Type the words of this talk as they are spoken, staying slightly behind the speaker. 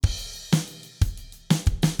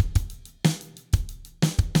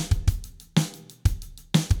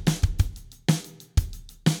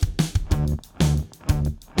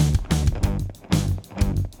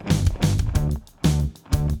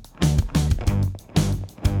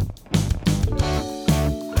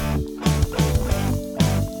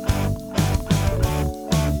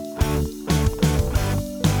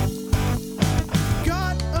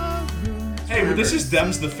This is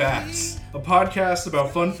Them's the Facts, a podcast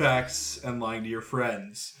about fun facts and lying to your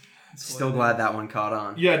friends. Still glad that one caught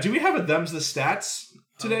on. Yeah, do we have a Them's the Stats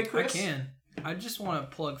today, Chris? I can. I just want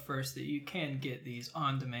to plug first that you can get these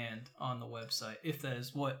on demand on the website if that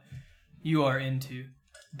is what you are into.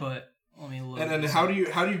 But let me look. And then how do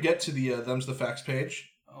you get to the Them's the Facts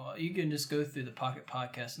page? You can just go through the Pocket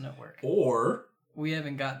Podcast Network. Or we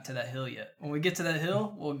haven't gotten to that hill yet. When we get to that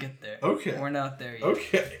hill, we'll get there. Okay. We're not there yet.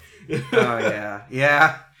 Okay. Oh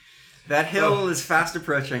yeah. That hill is fast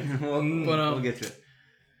approaching. We'll get to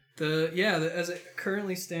it. As it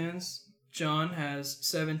currently stands, John has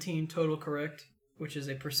 17 total correct, which is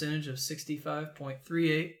a percentage of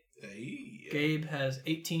 65.38. Hey. Gabe has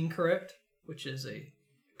 18 correct, which is a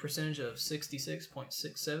percentage of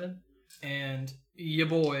 66.67. And your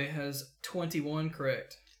boy has 21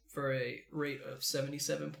 correct for a rate of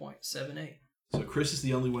 77.78. So Chris is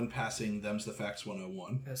the only one passing Them's the Facts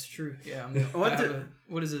 101. That's true. Yeah.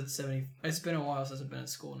 What is it? 70? It's been a while since I've been at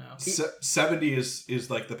school now. 70 is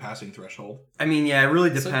like the passing threshold. I mean, yeah, it really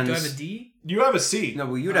depends. So do I have a D? You have a C. No,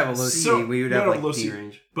 but you'd have a low C. So, We would have like low D C.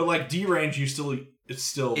 range. But like D range,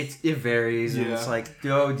 It varies, and it's like,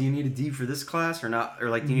 do you need a D for this class or not? Or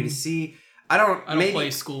like, do you need a C? I don't play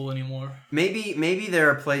school anymore. Maybe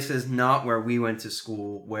there are places not where we went to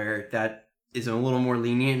school where that is a little more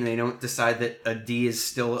lenient, and they don't decide that a D is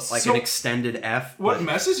still like an extended F. What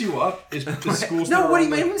messes you up is the schools. No, what do you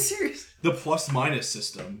mean? I'm serious. The plus minus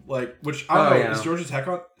system, which I don't know. Yeah. Is Georgia Tech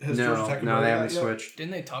on? No, they haven't switched.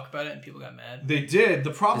 Didn't they talk about it and people got mad? They did.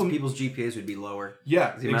 The problem, people's GPAs would be lower.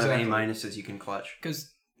 Yeah, the amount of A minuses you can clutch.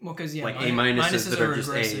 Because like A minuses that are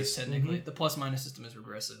just A's. Technically, the plus minus system is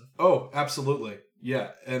regressive. Oh, absolutely, yeah,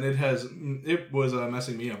 and it was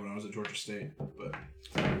messing me up when I was at Georgia State, but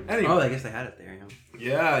anyway. Oh, I guess they had it there.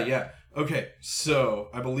 Yeah. Okay, so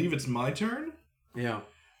I believe it's my turn. Yeah.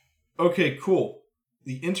 Okay, cool.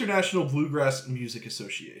 The International Bluegrass Music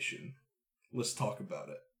Association. Let's talk about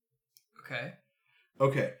it.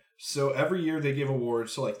 Okay, so every year they give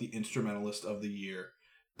awards to like the instrumentalist of the year,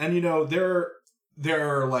 and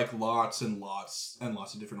there are like lots and lots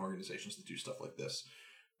of different organizations that do stuff like this.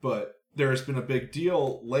 But there has been a big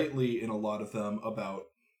deal lately in a lot of them about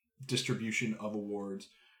distribution of awards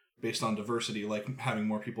based on diversity, like having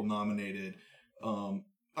more people nominated.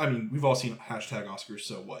 I mean, we've all seen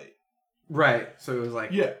 #OscarsSoWhite. Right. So it was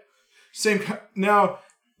like... Yeah. Now,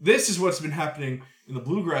 this is what's been happening in the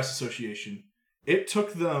Bluegrass Association. It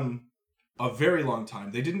took them a very long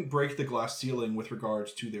time. They didn't break the glass ceiling with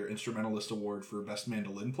regards to their Instrumentalist Award for Best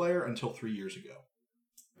Mandolin Player until 3 years ago.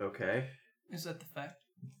 Okay. Is that the fact?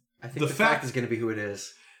 I think the fact is going to be who it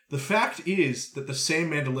is. The fact is that the same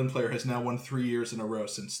mandolin player has now won 3 years in a row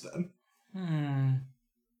since then.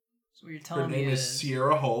 So what you're telling me Her name is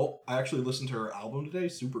Sierra Hull. I actually listened to her album today.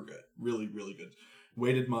 Super good. Really, really good.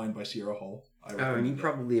 Weighted Mind by Sierra Hull. And you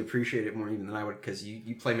probably appreciate it more even than I would because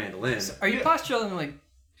you play mandolin. So are you postulating like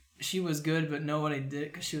she was good but nobody did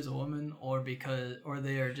it because she was a woman or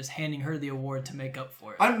they are just handing her the award to make up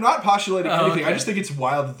for it? I'm not postulating anything. Okay. I just think it's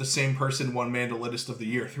wild that the same person won Mandolinist of the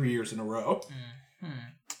Year 3 years in a row.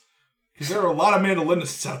 Because there are a lot of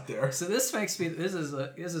mandolinists out there. So this makes me... This is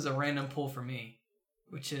a random pull for me,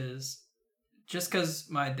 which is just because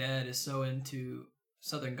my dad is so into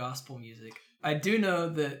Southern gospel music. I do know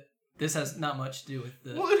that this has not much to do with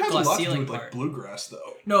the it has glass a lot to ceiling do with part. like bluegrass,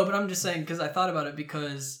 though. No, but I'm just saying because I thought about it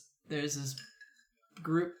because there's this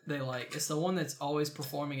group they like. It's the one that's always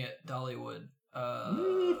performing at Dollywood.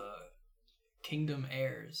 Kingdom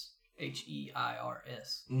Heirs. Heirs.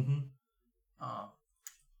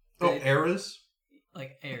 Heirs?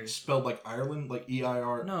 Like heirs. Spelled like Ireland? Like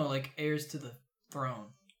E-I-R? No, like heirs to the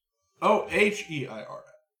throne. Oh, H-E-I-R.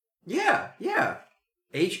 Yeah.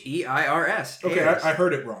 H-E-I-R-S. Okay, I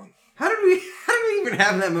heard it wrong. How did we even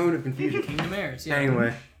have that moment of confusion? Kingdom Heirs, yeah.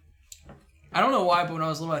 Anyway. I don't know why, but when I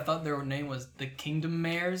was little, I thought their name was the Kingdom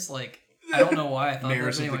Mares. Like, I don't know why I thought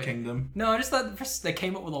Mares that. of the Kingdom. No, I just thought they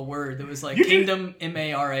came up with a word that was like Kingdom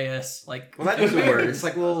M-A-R-A-S. Like, well, that is a word. It's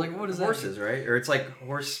like what is horses, that? Right? Or it's like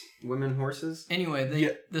women horses.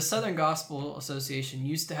 Anyway, the Southern Gospel Association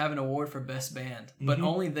used to have an award for best band, but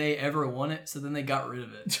only they ever won it. So then they got rid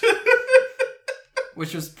of it,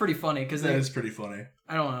 which was pretty funny because that is pretty funny.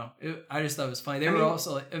 I don't know. I just thought it was funny. They were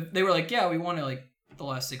also like, they were like, yeah, we won it like the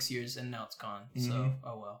last 6 years, and now it's gone. So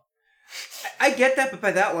oh well. I get that, but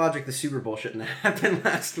by that logic, the Super Bowl shouldn't have happened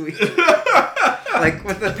last week. Like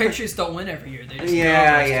with the Patriots don't win every year. They just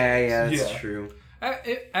that's true.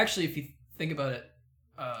 Actually, if you think about it,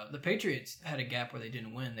 the Patriots had a gap where they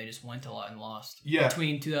didn't win. They just went a lot and lost. Yeah.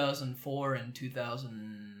 Between 2004 and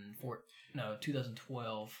 2004. No,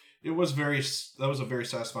 2012. That was a very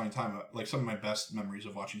satisfying time. Like some of my best memories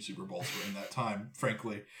of watching Super Bowls were in that time,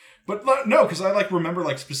 frankly. But no, because I like remember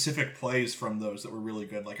like specific plays from those that were really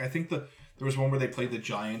good. Like I think there was one where they played the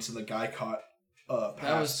Giants and the guy caught pass.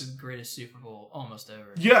 That was the greatest Super Bowl almost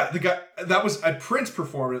ever. Yeah, the guy that was Prince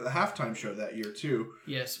performed at the halftime show that year too.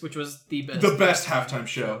 Yes, which was the best. The best halftime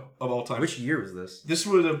show of all time. Which year was this? This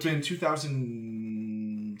would have been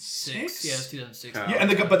 2006. Yeah, it was 2006. Oh. Yeah, and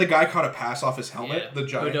the guy caught a pass off his helmet. Yeah, The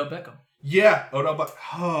Giant. Odell Beckham. Yeah, Odell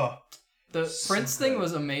Beckham. The So Prince good. thing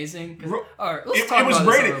was amazing. Ro- All right, let's It talk was about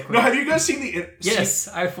this rated. real quick. No, have you guys seen the? Yes,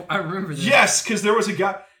 I remember this. Yes, because there was a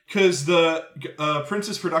guy. Because the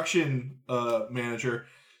Prince's production manager,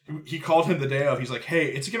 he called him the day of. He's like, "Hey,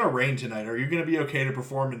 it's gonna rain tonight. Are you gonna be okay to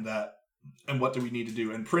perform in that? And what do we need to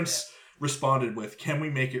do?" And Prince responded with, "Can we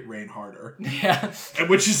make it rain harder?" Yeah. And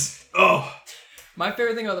which is My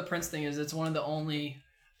favorite thing about the Prince thing is it's one of the only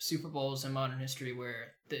Super Bowls in modern history where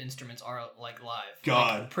the instruments are like live.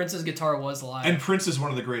 God. Like, Prince's guitar was live, and Prince is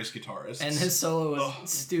one of the greatest guitarists. and his solo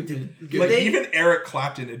was stupid. like even Eric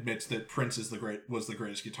Clapton admits that Prince was the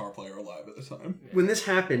greatest guitar player alive at the time. When this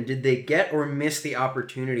happened, did they get or miss the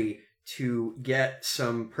opportunity to get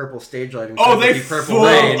some purple stage lighting? Oh, they Purple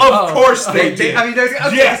Rain. Of course they did. I mean,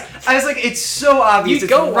 okay, Yeah. I was like, it's so obvious. You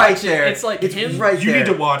It's go right watch it. there. It's like him- right You there. need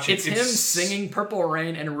to watch it. It's him singing Purple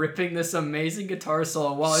Rain and ripping this amazing guitar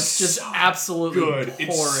solo while it's just So absolutely good. pouring.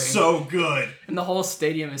 It's so good. And the whole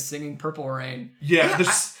stadium is singing Purple Rain. Yeah,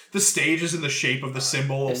 the stage is in the shape of the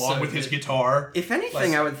symbol It's along so with his good. guitar. If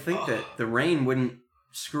anything, I would think that the rain wouldn't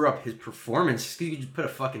screw up his performance. You could just put a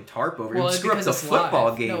fucking tarp over it. It Well, would it's screw up because the it's football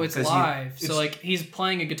live. game. No, it's 'cause live. it's- So like he's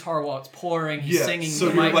playing a guitar while it's pouring. He's singing. so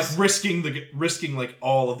the you're mics. like risking like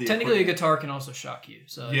all of the Technically, a equipment. guitar can also shock you.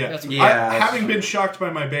 So Yeah, that's Yeah. having been shocked by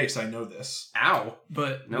my bass, I know this. Ow.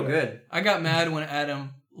 But No Yeah. good. I got mad when Adam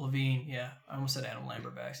Levine. Yeah, I almost said Adam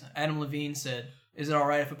Lambert by accident. Adam Levine said, "Is it all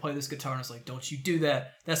right if I play this guitar?" And I was like, "Don't you do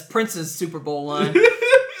that. That's Prince's Super Bowl line."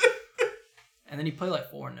 And then he played like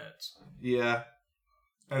 4 notes. Yeah,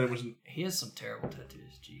 and it was He has some terrible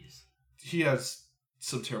tattoos. Jeez. he has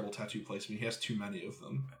some terrible tattoo placement. He has too many of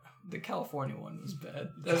them. The California one was bad.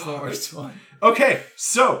 That's the God. worst one. Okay,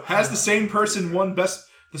 so has the same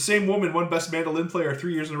woman won best mandolin player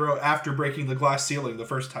 3 years in a row after breaking the glass ceiling the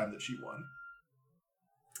first time that she won?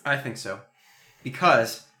 I think so.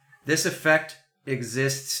 Because this effect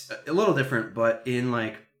exists a little different, but in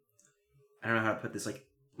like, I don't know how to put this,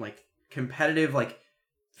 like competitive, like,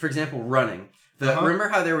 for example, running. Remember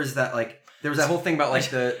how there was that whole thing about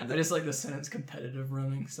like I just like the sentence competitive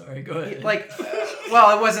running. Sorry, go ahead. like,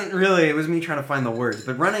 well, it wasn't really, it was me trying to find the words,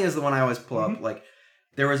 but running is the one I always pull up. Like,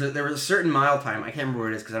 there was a certain mile time, I can't remember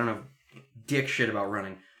what it is because I don't know dick shit about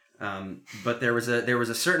running. But there was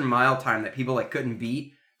a certain mile time that people like couldn't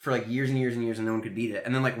beat for like years and years and years, and no one could beat it.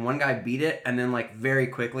 And then like one guy beat it, and then like very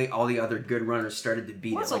quickly all the other good runners started to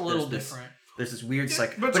beat Well, it. that's Like, a little there's this- different. There's this weird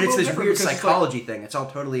but but it's a it's little this different weird because it's psychology thing. It's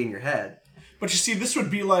all totally in your head. But you see, this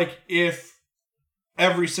would be like if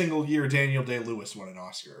every single year Daniel Day-Lewis won an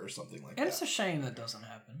Oscar or something like And that. it's a shame that doesn't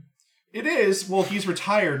happen. It is. Well, he's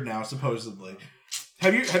retired now, supposedly.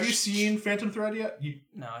 Have you seen Phantom Thread yet?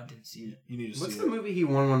 No, I didn't see it. You need to What's see the it. movie he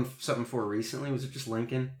won something for recently? Was it just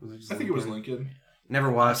Lincoln? I think it was Lincoln.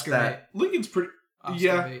 Never watched Oscar that. Lincoln's pretty. Oscar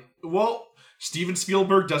yeah. bait. Well, Steven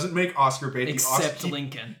Spielberg doesn't make Oscar bait. Except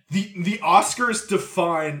Lincoln. The Oscars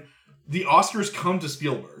define. The Oscars come to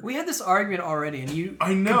Spielberg. We had this argument already, and you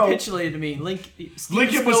I know. capitulated to me. Lincoln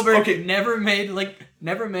Lincoln was- Spielberg okay. never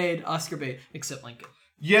made Oscar bait except Lincoln.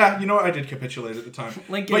 Yeah, you know what? I did capitulate at the time.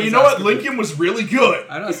 Lincoln But you is know what? Oscar bait. Lincoln was really good.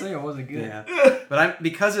 I'm not saying it wasn't good. Yeah, but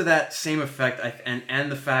because of that same effect,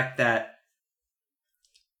 and the fact that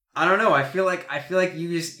I don't know, I feel like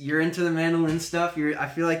you're into the mandolin stuff. I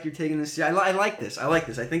feel like you're taking this. I like this. I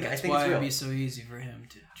think That's it's why real. it'd be so easy for him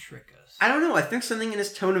to trick us. I don't know. I think something in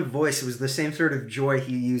his tone of voice was the same sort of joy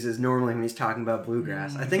he uses normally when he's talking about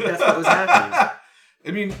bluegrass. I think that's what was happening.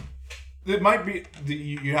 I mean, it might be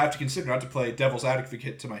you have to consider, not to play devil's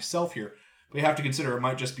advocate to myself here, but you have to consider it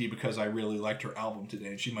might just be because I really liked her album today,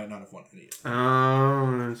 and she might not have won any of it.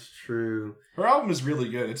 Oh, that's true. Her album is really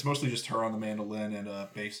good. It's mostly just her on the mandolin and a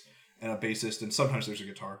bass and a bassist, and sometimes there's a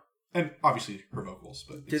guitar, and obviously her vocals.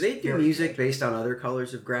 But Do they do music based on other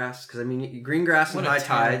colors of grass? Because I mean, green grass and What a high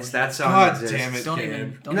terrible tides. That joke. song God exists. damn it. Don't Gabe.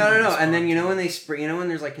 even. Don't No. even And then respond. you know when they spray, when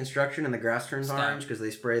there's like construction and the grass turns Stop. orange because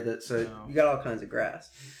they spray that, so No. you got all kinds of grass.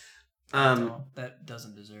 No, that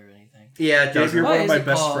doesn't deserve anything. Yeah, it Dave, doesn't. you're Why one of is my it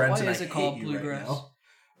best called- friends, why and is I it called hate you right bluegrass? now.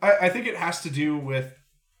 I think it has to do with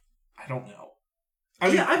I don't know. I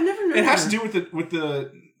mean, I've never known. it has to do with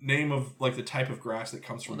the name of like the type of grass that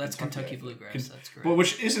comes from. Well, that's Kentucky I think. bluegrass. That's correct. Well,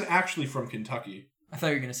 which isn't actually from Kentucky. I thought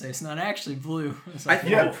you were gonna say it's not actually blue. It's I like,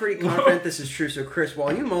 think I'm pretty confident this is true. So, Chris,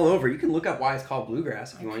 while you mull over, you can look up why it's called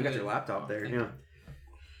bluegrass if you want. You got your laptop there. Yeah.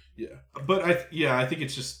 Yeah, but I think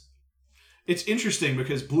it's interesting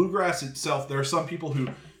because bluegrass itself. There are some people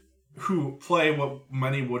who play what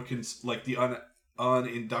many would like the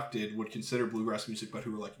uninducted would consider bluegrass music, but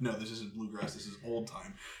who are like, no, this isn't bluegrass. This is old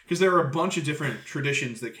time, because there are a bunch of different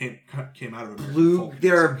traditions that came out of American folk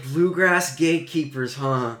There are music. bluegrass gatekeepers,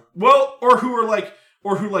 huh? Well, or who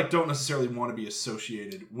don't necessarily want to be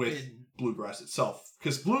associated with bluegrass itself,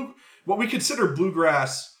 because what we would consider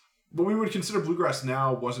bluegrass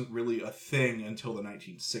now wasn't really a thing until the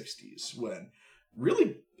 1960s, when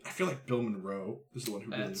really I feel like Bill Monroe is the one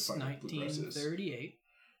who really defined what bluegrass is. 1938.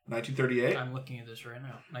 1938. I'm looking at this right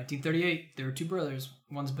now. 1938. There were two brothers.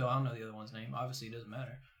 One's Bill. I don't know the other one's name. Obviously, it doesn't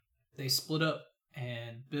matter. They split up,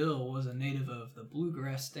 and Bill was a native of the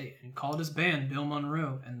bluegrass state and called his band Bill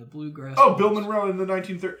Monroe and the Bluegrass. Oh, Bill Monroe in the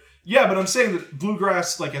 1930s. Yeah, but I'm saying that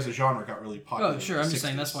bluegrass, like as a genre, got really popular. Oh, sure. in the I'm just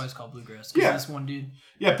saying 60s. that's why it's called bluegrass. Yeah. This one dude.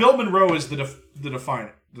 Yeah, Bill Monroe is the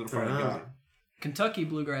defining guy. Kentucky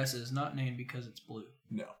bluegrass is not named because it's blue.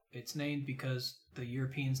 No. It's named because the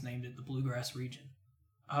Europeans named it the bluegrass region.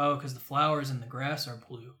 Oh, because the flowers and the grass are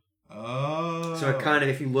blue. Oh. So it kind of,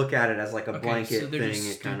 if you look at it as like a Okay, blanket so they're thing,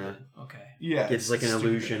 just it kind of Okay. gives like an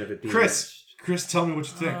illusion of it being. Chris, tell me what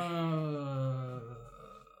you think.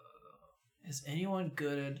 Is anyone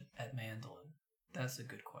good at mandolin? That's a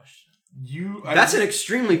good question. That's an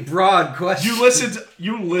extremely broad question.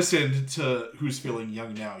 You listened to Who's Feeling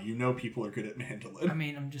Young Now. You know people are good at mandolin. I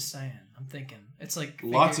mean, I'm just saying. I'm thinking. It's like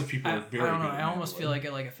lots of people are very I don't know. good at I almost feel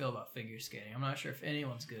mandolin. like I feel about figure skating. I'm not sure if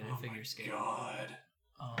anyone's good at figure skating. God.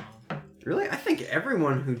 Really? I think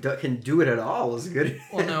everyone who can do it at all is good.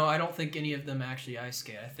 Well, no, I don't think any of them actually ice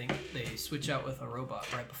skate. I think they switch out with a robot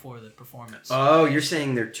right before the performance. Oh, you're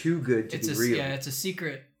saying they're too good to be real. Yeah, it's a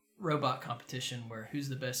secret robot competition where who's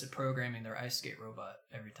the best at programming their ice skate robot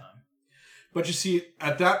every time. But you see,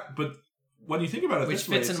 but when you think about it, which this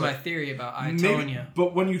way, fits it's in my like, theory about Itonia.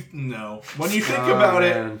 But when you think about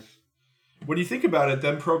it. When you think about it,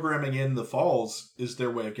 them programming in the falls is their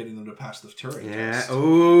way of getting them to pass the Turing test.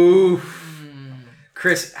 Ooh.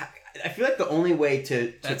 Chris, I feel like the only way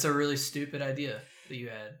to... That's a really stupid idea that you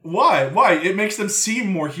had. Why? It makes them seem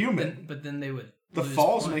more human. But then they would the lose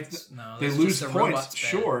falls points. they lose points.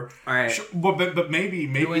 Sure. All right. Sure. But maybe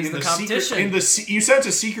in the competition? secret you said it's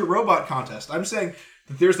a secret robot contest. I'm saying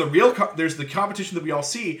that there's the competition that we all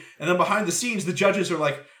see, and then behind the scenes the judges are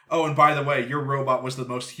like, oh, and by the way, your robot was the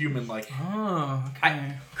most human-like. Oh,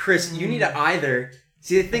 okay. Chris, you need to either...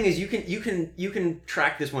 See, the thing is, you can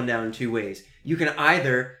track this one down in two ways. You can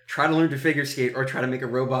either try to learn to figure skate or try to make a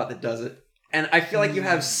robot that does it. And I feel like you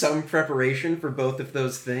have some preparation for both of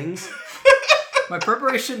those things. My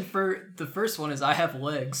preparation for the first one is I have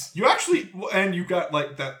legs. You actually... And you got,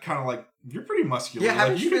 like, that kind of, like... You're pretty muscular. Yeah,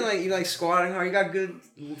 haven't you been, like, you squatting hard? You got good,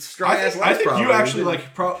 strong-ass legs, I think probably. you actually, like...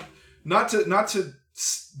 Not to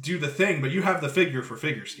do the thing, but you have the figure for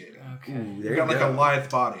figure skating. Okay. Ooh, You got like a lithe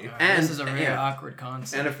body. Right, And this is a really awkward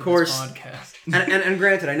concept. And of for course, this podcast. and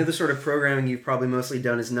granted, I know the sort of programming you've probably mostly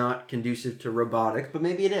done is not conducive to robotics, but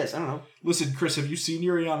maybe it is. I don't know. Listen, Chris, have you seen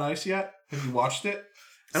Yuri on Ice yet? Have you watched it?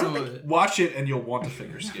 Some of it. Watch it and you'll want to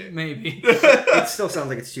figure skate. Maybe. It still sounds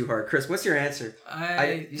like it's too hard. Chris, what's your answer?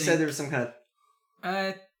 You said there was some kind of...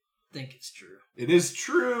 I think it's true. It is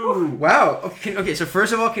true. Wow. Okay, so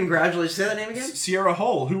first of all, congratulations. Say that name again? Sierra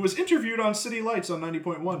Hull, who was interviewed on City Lights on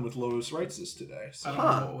 90.1 with Lois Reitzes today. So I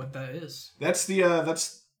don't know what that is. that's the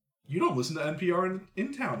you don't listen to NPR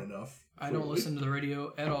in town enough. I don't listen to the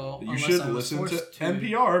radio at all. You should listen to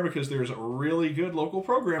NPR because there's really good local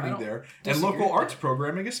programming there and local arts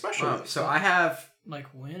programming especially. Wow. So I have... Like,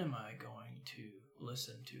 when am I going to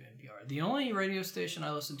listen to NPR? The only radio station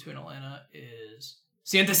I listen to in Atlanta is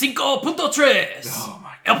 105.3. Oh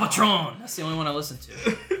my God. El Patron. That's the only one I listen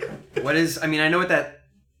to. What is... I mean, I know what that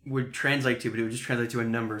would translate to, but it would just translate to a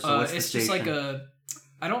number. So what's the it's station? just like a...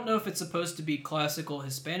 I don't know if it's supposed to be classical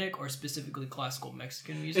Hispanic or specifically classical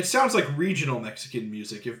Mexican music. It sounds like regional Mexican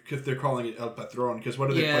music if they're calling it El Patron, because what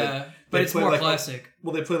do they play? Yeah, but it's more classic.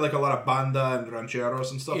 Well, they play like a lot of banda and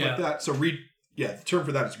rancheros and stuff like that. So the term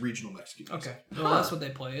for that is regional Mexican music. Okay, well that's what they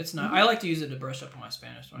play. It's not. I like to use it to brush up on my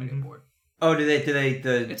Spanish when I get bored. Oh, do they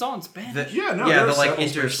It's all in Spanish. The like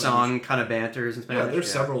inter-song kind of banters in Spanish. Yeah,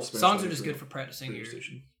 there's several Spanish songs are just good for practicing your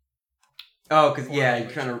station. Oh, because you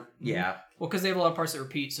kind of Well, because they have a lot of parts that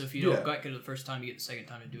repeat, so if you don't get it the first time, you get the second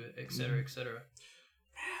time to do it, etc., etc.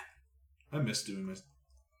 I miss doing my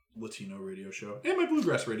Latino radio show and my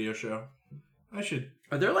bluegrass radio show. I should.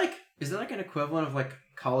 Are there like, is there like an equivalent of like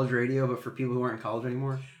college radio, but for people who aren't in college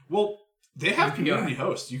anymore? Well, they have NPR. community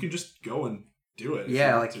hosts. You can just go and do it. if Yeah,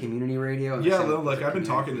 you like want to. community radio. Yeah, Same like with I've been community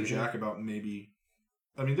talking to radio. Jack about maybe.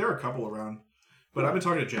 I mean, there are a couple around, but I've been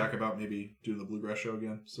talking to Jack about maybe doing the Bluegrass Show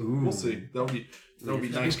again. So Ooh. we'll see. That would be That'd be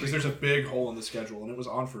nice because there's a big hole in the schedule, and it was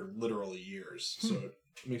on for literally years. So it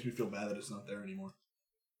makes me feel bad that it's not there anymore.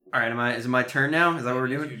 All right, is it my turn now? Is that what we're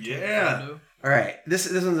doing? Yeah. All right,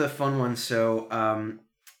 this one's a fun one. So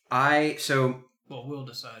Well, we'll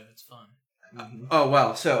decide if it's fun. Mhm. oh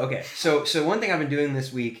well, so one thing I've been doing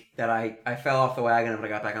this week that I fell off the wagon but I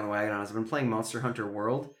got back on the wagon on is I've been playing Monster Hunter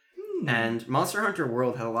World. And Monster Hunter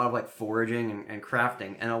World had a lot of like foraging and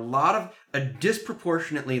crafting, and a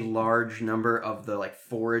disproportionately large number of the like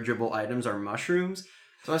forageable items are mushrooms.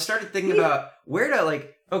 So I started thinking about where to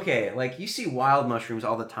like you see wild mushrooms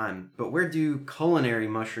all the time, but where do culinary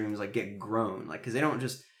mushrooms like get grown? Like, because they don't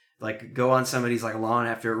just like go on somebody's like lawn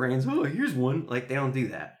after it rains. Oh, here's one. Like they don't do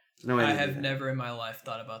that. There's no way I they do have that. never in my life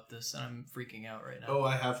thought about this, and I'm freaking out right now. Oh,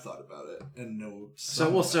 I have thought about it and know.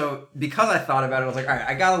 So because I thought about it, I was like, all right,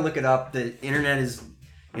 I gotta look it up. The internet is,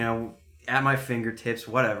 at my fingertips,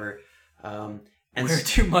 whatever. And Where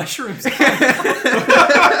do mushrooms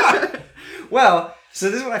well, so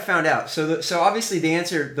this is what I found out. So obviously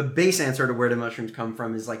the base answer to where do mushrooms come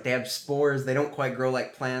from is like they have spores. They don't quite grow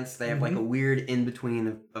like plants. They have like a weird in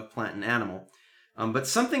between of plant and animal. But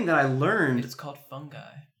something that I learned It's called fungi.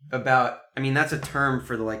 about, I mean, that's a term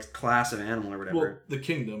for the like class of animal or whatever. Well, the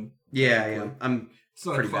kingdom. Yeah. I'm It's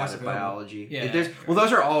not pretty a bad class at of animal. biology. Yeah.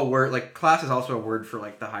 Those are all word, like class is also a word for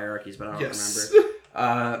like the hierarchies, but I don't Yes.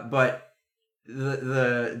 remember. But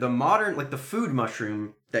the modern, like the food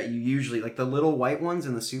mushroom that you usually, like the little white ones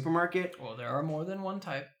in the supermarket. Well, there are more than one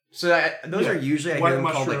type. So those Yeah. are usually, I White hear them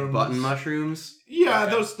called like mushrooms. button mushrooms. Yeah,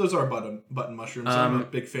 Okay. those are button mushrooms. I'm a Um,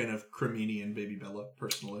 big fan of cremini and baby Bella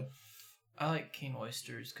personally. I like king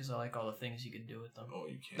oysters because I like all the things you could do with them. Oh,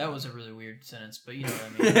 you can't. That was a really weird sentence, but you know what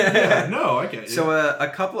I mean. Yeah, no, I get you. So a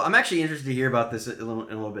couple, I'm actually interested to hear about this in a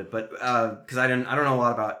little bit, but because I don't know a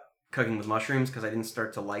lot about cooking with mushrooms because I didn't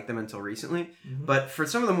start to like them until recently. Mhm. But for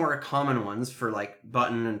some of the more common ones, for like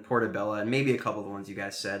button and portobello, and maybe a couple of the ones you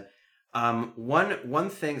guys said, one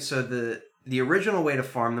thing. So the original way to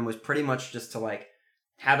farm them was pretty much just to like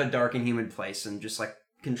have a dark and humid place and just like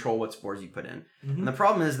control what spores you put in. Mhm. And the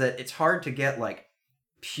problem is that it's hard to get like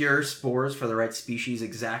pure spores for the right species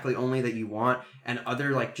exactly only that you want, and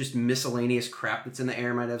other like just miscellaneous crap that's in the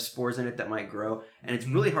air might have spores in it that might grow, and it's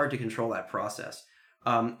really hard to control that process.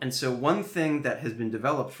 And so one thing that has been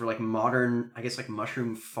developed for like modern, I guess like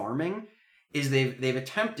mushroom farming, is they've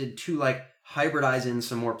attempted to like hybridize in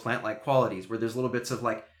some more plant-like qualities where there's little bits of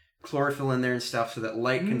like chlorophyll in there and stuff so that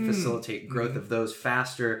light can facilitate growth of those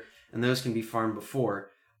faster, and those can be farmed before.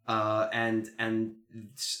 And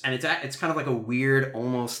it's kind of like a weird,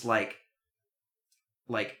 almost like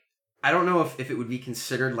I don't know if it would be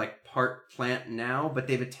considered like part plant now, but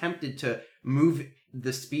they've attempted to move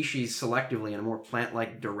the species selectively in a more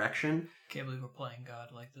plant-like direction, Can't believe we're playing God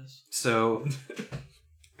like this. so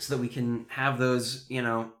that we can have those, we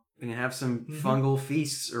can have some fungal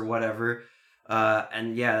feasts or whatever.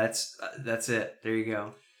 And yeah, that's it. There you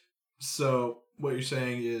go. So what you're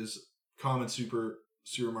saying is common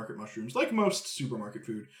supermarket mushrooms, like most supermarket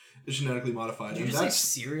food, is genetically modified. Did you and just say that's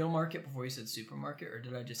cereal market before you said supermarket, or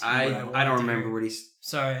did I just? Hear I what don't wanted to remember hear? what he's.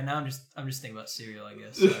 Sorry, now I'm just thinking about cereal, I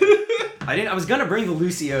guess. I was gonna bring the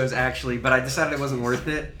Lucios actually, but I decided it wasn't worth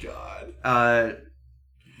it. God.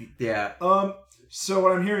 Yeah. So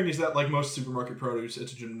what I'm hearing is that, like most supermarket produce,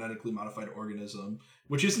 it's a genetically modified organism,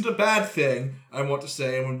 which isn't a bad thing, I want to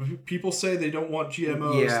say. And when people say they don't want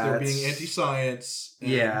GMOs, Yeah, they're it's- being anti-science. and-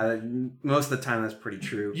 Yeah, most of the time that's pretty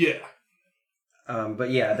true. Yeah. But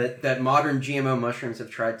yeah, that modern GMO mushrooms have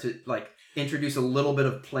tried to like introduce a little bit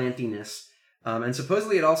of plantiness, and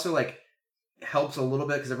supposedly it also like helps a little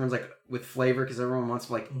bit because everyone's like with flavor because everyone wants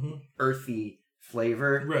like earthy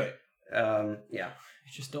flavor. Right. Yeah.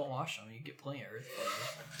 Just don't wash them. You get plenty of earth.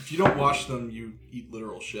 If you don't wash them, you eat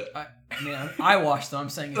literal shit. I mean, I wash them. I'm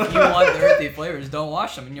saying if you want the earthy flavors, don't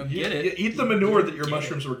wash them, and you'll get it. Eat the manure that your Get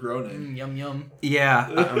mushrooms were grown in. Yum yum.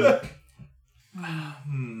 Yeah. I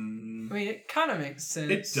mean, it kind of makes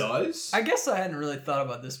sense. It does. I guess I hadn't really thought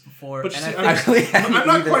about this before. But and see, I think I I'm not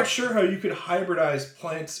either. quite sure how you could hybridize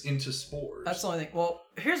plants into spores. that's the only thing. Well,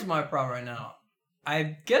 here's my problem right now.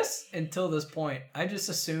 I guess until this point, I just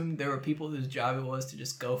assumed there were people whose job it was to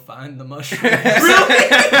just go find the mushrooms. Really?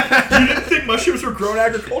 You didn't think mushrooms were grown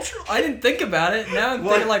agriculturally? I didn't think about it. Now I'm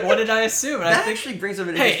Well, thinking, like, what did I assume? And I That think, actually brings up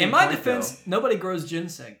an hey, interesting in my point, defense, though. nobody grows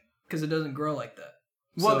ginseng because it doesn't grow like that.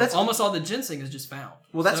 Well, So that's almost all the ginseng is just found.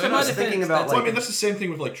 Well, that's So what in I my was defense, thinking about, that's- Well, I mean, that's the same thing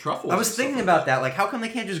with like truffles. I was and thinking stuff about that. Like, how come they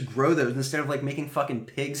can't just grow those instead of like making fucking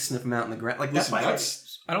pigs sniff them out in the ground? Like, Listen, that's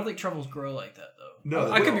that's I don't think truffles grow like that though.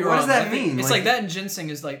 No, I could be what wrong. does that I think mean? It's Like- like that in ginseng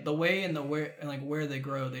is like the way and the where and like where they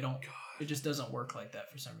grow. They don't. It just doesn't work like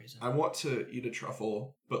that for some reason. I want to eat a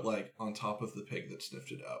truffle, but like on top of the pig that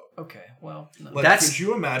sniffed it out. Okay, well, no. Like, That's- could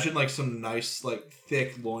you imagine like some nice like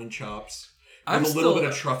thick loin chops with I'm a little still- bit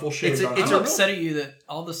of truffle shaved on I'm top? upset at you that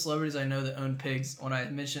all the celebrities I know that own pigs, when I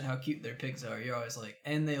mention how cute their pigs are, you're always like,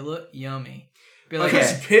 and they look yummy. Be like, Okay.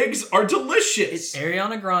 Because pigs are delicious.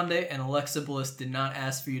 Ariana Grande and Alexa Bliss did not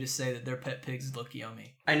ask for you to say that their pet pigs look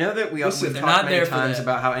yummy. I know that we've Listen, they're talked not many there for times that.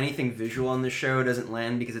 about how anything visual on the show doesn't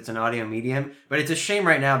land because it's an audio medium, but it's a shame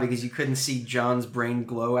right now because you couldn't see John's brain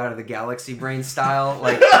glow out of the galaxy brain style.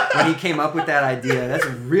 Like, when he came up with that idea, that's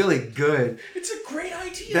really good. It's a great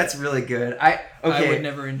idea. That's really good. I would Okay.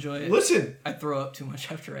 never enjoy it. Listen, I throw up too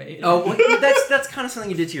much after I ate it. Oh, well, that's kind of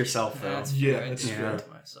something you did to yourself, though. That's Yeah, fair. I that's did fair. that to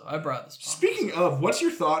myself. I brought this. upon speaking myself. of, what's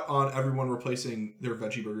your thought on everyone replacing their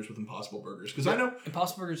veggie burgers with Impossible Burgers? Because I know,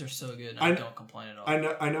 Impossible Burgers are so good, and I- I don't complain at all.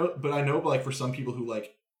 I know, like for some people who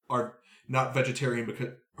like are not vegetarian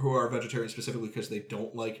who are vegetarian specifically because they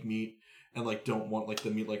don't like meat and like don't want like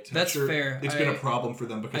the meat like That's texture. fair. It's been a problem for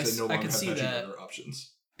them because they no I longer can have see veggie that. burger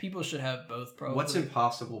options. People should have both. Probably. What's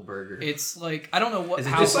Impossible Burger? It's like I don't know what. Is it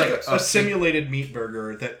How It's just like like a simulated meat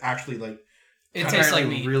burger that actually like it tastes like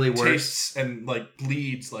meat. Really works. tastes and like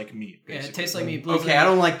bleeds like meat. Yeah, Basically. it tastes like meat. bleeds Okay, like I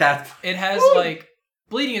don't like that. It has Woo! like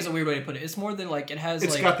bleeding is a weird way to put it. It's more than like it has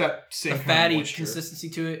It's like got that same the kind fatty of moisture. consistency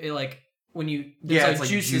to it. It like when you Yeah, there's it's like like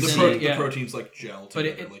juices juicy. in it. The Yeah, protein's like gel but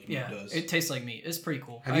together it like yeah, meat does. it tastes like meat. It's pretty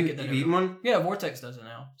cool. Have I you, get that. you every- eaten one? Yeah, Vortex does it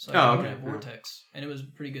now. So Oh, I okay, got yeah. Vortex, and it was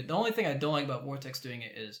pretty good. The only thing I don't like about Vortex doing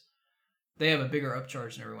it is they have a bigger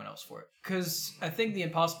upcharge than everyone else for it. Because I think the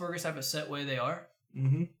Impossible Burgers have a set way they are,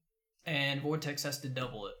 Mm-hmm. and Vortex has to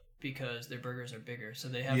double it because their burgers are bigger. So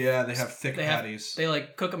they have Yeah, they have thick they have- patties. they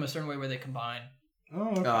like cook them a certain way where they combine. Oh,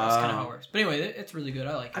 okay. That's kind of how it works. But anyway, it's really good.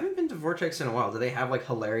 I like I it. haven't been to Vortex in a while. Do they have like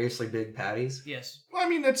hilariously big patties? Yes. Well, I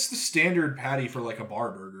mean, that's the standard patty for like a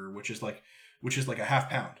bar burger, which is like a half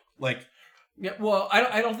pound. Like, Yeah. Well,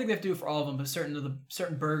 I don't think they have to do it for all of them, but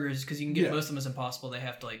certain burgers because you can get Yeah. most of them as impossible. They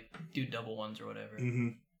have to like do double ones or whatever. mm-hmm.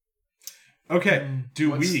 Okay,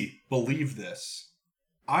 do What's- we believe this?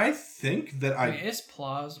 I think that I mean, it's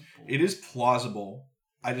plausible. it is plausible.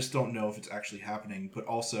 I just don't know if it's actually happening. But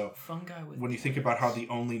also, Fungi with when you think about how the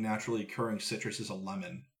only naturally occurring citrus is a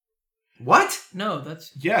lemon. What? no,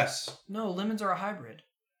 that's Yes. no lemons are a hybrid.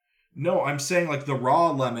 No, I'm saying like the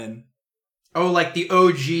raw lemon. Oh, like the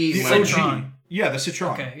OG. The lemon. OG. Citron. Yeah, the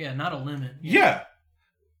citron. Okay, yeah, not a lemon. Yeah.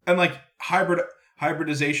 And like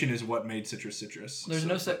hybridization is what made citrus. There's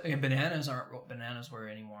So, no bananas aren't what bananas were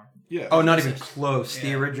anymore, Yeah. Oh, not even It's- close. The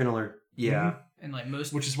yeah. original are. Yeah. and like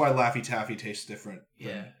most. Which is why Laffy Taffy tastes different.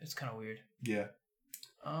 yeah, it's kind of weird. Yeah.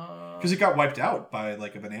 Because Because it got wiped out by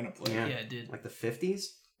like a banana plant. Yeah. yeah, it did. Like the 50s?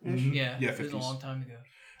 Mhm. Yeah, Yeah, it was a 50s. long time ago.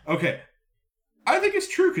 Okay. I think it's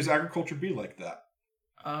true because agriculture be like that.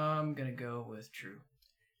 I'm gonna go with true.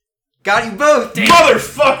 Got you both! Damn.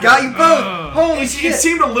 Motherfucker! Got you both! Ugh. Holy It shit!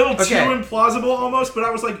 seemed a little too Okay. implausible almost, but I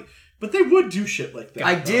was like, but they would do shit like that.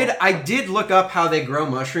 I did look up how they grow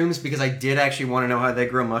mushrooms because I did actually want to know how they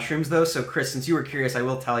grow mushrooms though. So Chris, since you were curious, I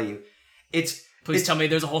will tell you. Please tell me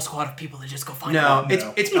there's a whole squad of people that just go find No, out.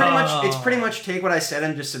 No. it's pretty much take what I said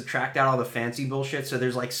and just subtract out all the fancy bullshit. So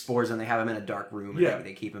there's like spores and they have them in a dark room and Yeah.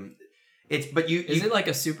 they keep them. Is Is it like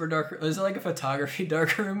a super dark? Is it like a photography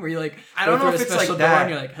dark room where you like? I don't go know through if a it's like special door that, and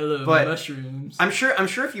you're like, hello, but mushrooms. I'm sure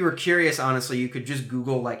if you were curious, honestly, you could just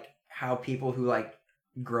Google like how people who like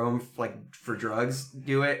grow them like for drugs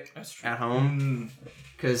do it That's true. at home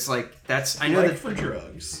because like that's I know like that for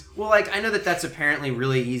drugs. well like I know that that's apparently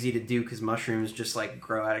really easy to do because mushrooms just like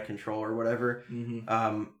grow out of control or whatever.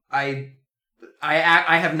 Mm-hmm. I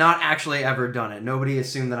have not actually ever done it. Nobody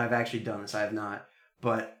assumed that I've actually done this. I have not.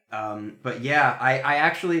 But yeah, I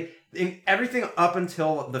actually everything up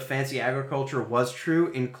until the fancy agriculture was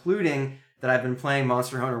true, including that I've been playing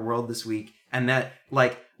Monster Hunter World this week, and that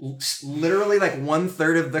like literally like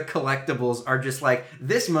 1/3 of the collectibles are just like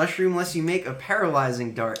this mushroom lets you make a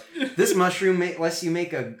paralyzing dart. This mushroom lets you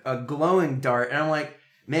make a glowing dart, and I'm like,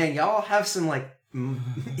 man, y'all have some like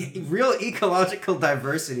real ecological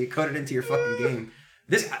diversity coded into your fucking game.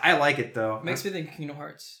 I like it though. Makes me think of Kingdom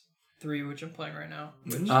Hearts 3, which I'm playing right now.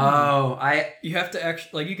 Which Oh, you have to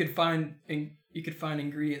actually like you could find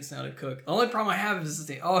ingredients now to cook. The only problem I have is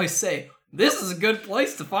they always say this is a good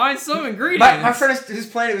place to find some ingredients. my friend who's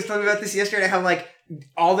playing it was telling me about this yesterday. How like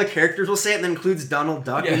all the characters will say it, and then includes Donald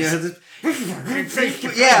Duck. Yes. And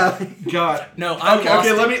yeah. God. No, I Okay, lost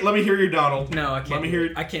okay. it. Let me hear your Donald. No, I can't. Let me do hear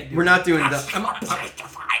it. it. I can't do We're it. not doing the.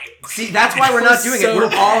 See, that's why we're That not was doing so it. We're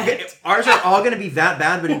all bad. ours are all going to be that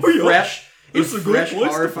bad, but in fresh. It's a good place to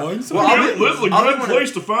horrifying- find some. Well, I'll be- This is a I'll be good one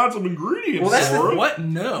place to find some ingredients. Well, that's the- Sora. What?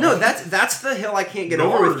 No. No, that's the hill I can't get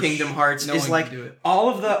over with Gosh. Kingdom Hearts. No is one like can do it. all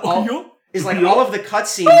of the is like Yeah. all of the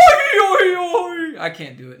cutscenes. I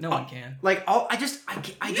can't do it. No one can. Like all I just all of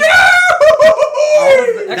the, Actually,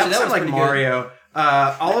 that that sounds was like pretty Mario.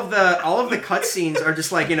 All of the cutscenes are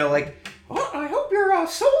just like like. Oh, I hope your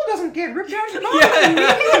soul doesn't get ripped out of your body.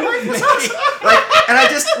 Like, and I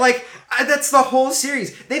just that's the whole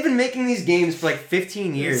series. They've been making these games for like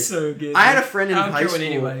 15 years. It's so good. I had a friend in I don't high care what school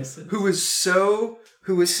anybody says. who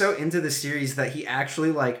was so into the series that he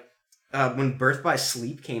actually when Birth by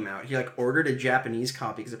Sleep came out, he ordered a Japanese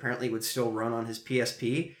copy because apparently it would still run on his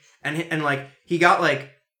PSP, and he got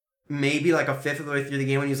maybe a fifth of the way through the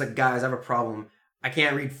game when he was like, guys, I have a problem. I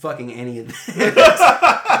can't read fucking any of this.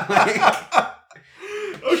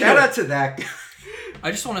 Shout out to that guy. I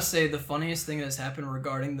just want to say the funniest thing that has happened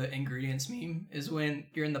regarding the ingredients meme is when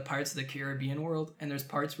you're in the Pirates of the Caribbean world and there's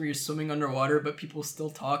parts where you're swimming underwater but people still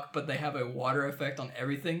talk but they have a water effect on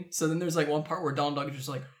everything. So then there's one part where Donald Duck is just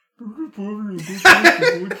like It's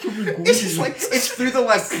just it's through the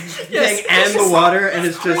thing and the water, and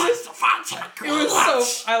it's just it was so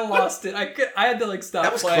I lost it. I had to stop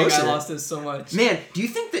That was playing. closer. I lost it so much. man. Do you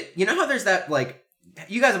think that how there's that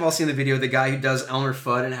you guys have all seen the video of the guy who does Elmer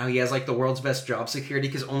Fudd and how he has the world's best job security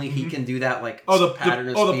because only he can do that pattern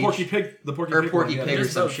of speech. Porky Pig, the Porky or Pig, Porky one, Pig or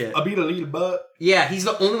There's some both. shit. I beat a little butt. Yeah, he's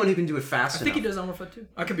the only one who can do it fast I think he enough. does Elmer Fudd too.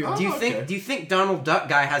 I could be Oh, wrong. Do you okay. think Donald Duck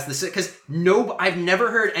guy has this? Because I've never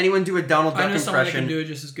heard anyone do a Donald I Duck know someone that impression. can do it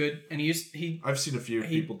just as good, and he I've seen a few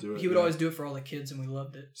people do it. He would yeah. always do it for all the kids, and we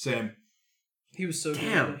loved it. Same. He was so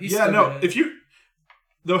Damn. good. He's Yeah, still no. good at it. If you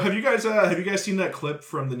have you guys seen that clip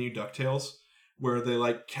from the new DuckTales where they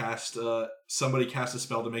somebody cast a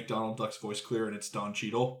spell to make Donald Duck's voice clear and it's Don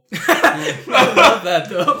Cheadle? I love that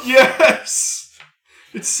though. Yes,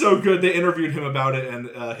 it's so good. They interviewed him about it, and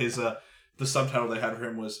the subtitle they had for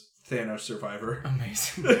him was Thanos Survivor.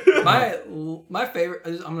 Amazing. My favorite.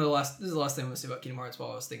 This is the last thing I'm gonna say about Kingdom Hearts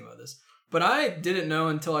while I was thinking about this. But I didn't know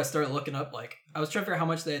until I started looking up. I was trying to figure out how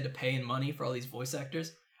much they had to pay in money for all these voice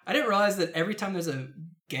actors. I didn't realize that every time there's a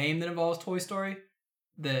game that involves Toy Story,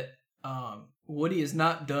 that Woody is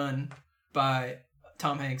not done by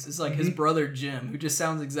Tom Hanks. It's his brother Jim, who just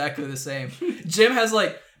sounds exactly the same. Jim has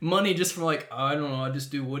money just from I don't know, I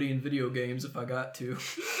just do Woody in video games if I got to.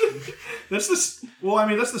 That's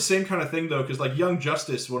the same kind of thing though, because Young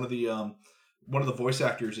Justice, one of the voice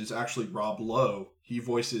actors is actually Rob Lowe. He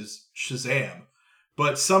voices Shazam.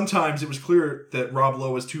 But sometimes it was clear that Rob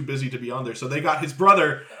Lowe was too busy to be on there, so they got his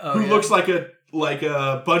brother, who looks like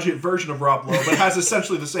a budget version of Rob Lowe, but has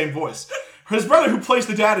essentially the same voice. His brother, who plays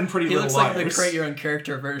the dad in Pretty He Little looks Liars. like the create your own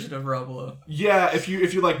character version of Rob Lowe. Yeah, if you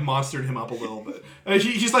monstered him up a little bit,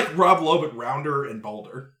 he's like Rob Lowe but rounder and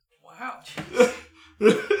balder. Wow.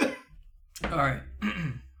 All right,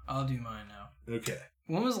 I'll do mine now. Okay.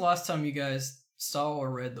 When was the last time you guys saw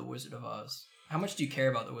or read The Wizard of Oz? How much do you care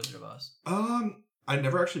about The Wizard of Oz? I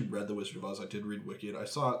never actually read The Wizard of Oz. I did read Wicked. I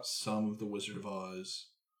saw some of The Wizard of Oz.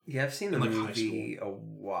 Yeah, I've seen the In, high movie a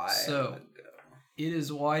while So- ago. It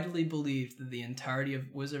is widely believed that the entirety of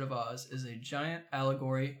Wizard of Oz is a giant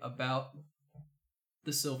allegory about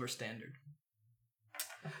the Silver Standard.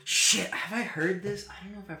 Shit, have I heard this? I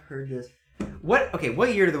don't know if I've heard this.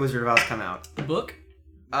 What year did The Wizard of Oz come out? The book?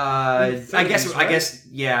 I 30s, guess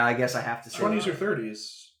right? I guess I have to say 20s or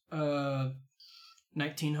 30s.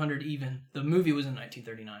 1900 even. The movie was in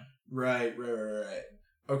 1939. Right.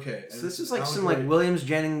 Okay. So this is some William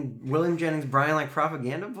Jennings Bryan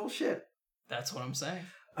propaganda bullshit. That's what I'm saying.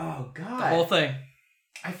 Oh god. The whole thing.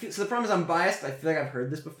 So the problem is I'm biased. I feel like I've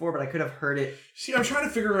heard this before, but I could have heard it. See, I'm trying to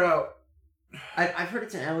figure out. I've heard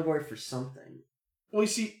it's an allegory for something. Well, you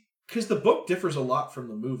see, because the book differs a lot from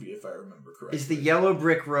the movie, if I remember correctly. Is the yellow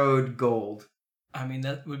brick road gold? I mean,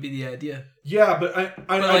 that would be the idea. Yeah, but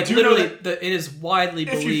I do literally, know that it is widely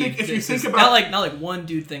if you believed. think- if you this think is- about- not like one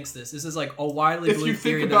dude thinks this. This is a widely if you believed think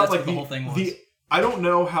theory that about that's what the whole thing was. I don't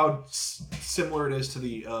know how similar it is to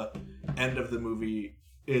the end of the movie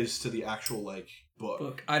is to the actual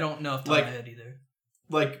book. I don't know if top of my head either.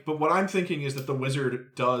 But what I'm thinking is that the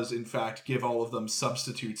wizard does in fact give all of them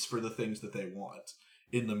substitutes for the things that they want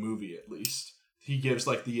in the movie. At least he gives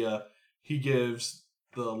he gives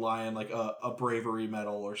the lion a bravery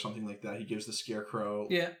medal or something like that. He gives the scarecrow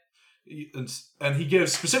Yeah. and he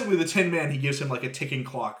gives specifically the Tin Man. He gives him a ticking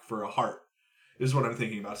clock for a heart. is what I'm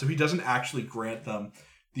thinking about. So he doesn't actually grant them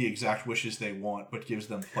the exact wishes they want, but gives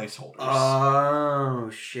them placeholders. Oh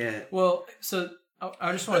shit. Well, so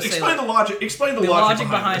I just want to say Explain the logic. Explain the logic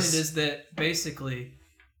behind this. it is that basically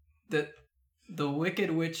that the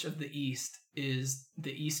Wicked Witch of the East is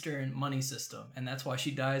the Eastern money system, and that's why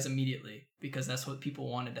she dies immediately, because that's what people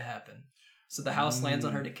wanted to happen. So the house lands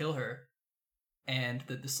on her to kill her, and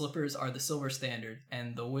the slippers are the silver standard,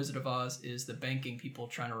 and the Wizard of Oz is the banking people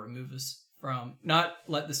trying to remove us from, not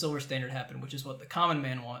let the silver standard happen, which is what the common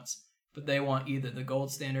man wants, but they want either the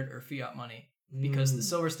gold standard or fiat money, because the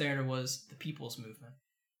silver standard was the people's movement.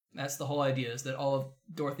 That's the whole idea, is that all of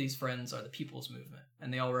Dorothy's friends are the people's movement,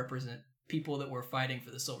 and they all represent people that were fighting for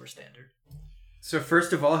the silver standard. So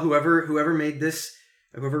first of all, whoever made this,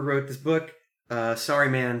 whoever wrote this book, sorry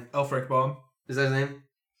man. L. Frank Baum. Is that his name?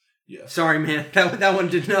 Yeah. Sorry man, that one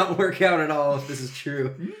did not work out at all, if this is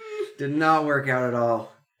true. Did not work out at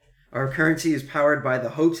all. Our currency is powered by the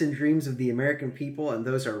hopes and dreams of the American people, and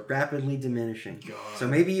those are rapidly diminishing. God. So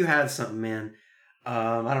maybe you had something, man.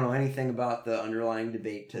 I don't know anything about the underlying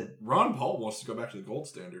debate. Ron Paul wants to go back to the gold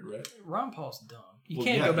standard, right? Ron Paul's dumb. You Well,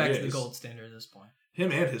 can't yeah, go back he to the is. gold standard at this point.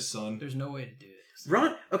 Him and his son. There's no way to do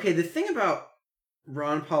it. Okay, the thing about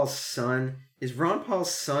Ron Paul's son is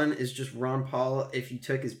just Ron Paul if you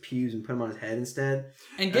took his pubes and put them on his head instead.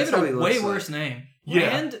 And gave That's how it he a way looks worse name. Yeah.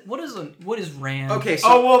 Rand? What is Rand? Okay,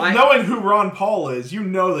 so knowing who Ron Paul is, you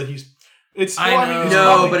know that he's. It's. I well, know. mean, it's no,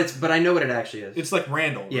 probably- but I know what it actually is. it's like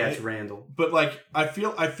Randall. Yeah, right? it's Randall. But like, I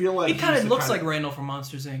feel like He kind he's of the looks kind like Randall from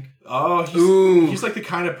Monsters Inc. Oh, he's like the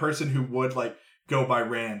kind of person who would like go by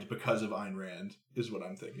Rand because of Ayn Rand, is what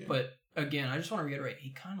I'm thinking. But again, I just want to reiterate,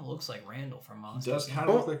 he kind of looks like Randall from he Monsters does Inc. kind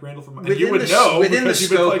of look like Randall from. And Within you would the, know within the because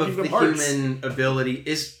you've been scope playing of the Kingdom Hearts. human ability,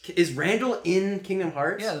 is Randall in Kingdom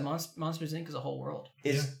Hearts? Yeah, the Monsters Inc. is a whole world.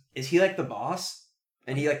 Is he like the boss?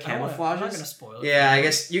 And he like I'm not camouflages? going to spoil it. Yeah, I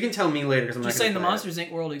guess you can tell me later because I'm Just not saying gonna the play Monsters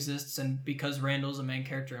Inc. world exists, and because Randall's a main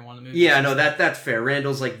character in one of the movies. Yeah, no, that's fair.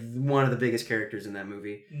 Randall's like one of the biggest characters in that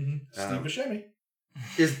movie. Mm-hmm. Steve Buscemi.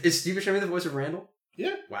 Is Steve Buscemi the voice of Randall?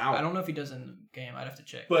 Yeah. Wow. I don't know if he does in the game. I'd have to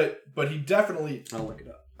check. But he definitely. I'll look it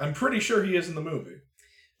up. I'm pretty sure he is in the movie.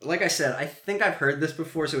 Like I said, I think I've heard this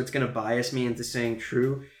before, so it's going to bias me into saying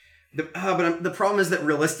true. But the problem is that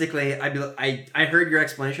realistically, I heard your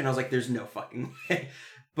explanation. I was like, "There's no fucking way."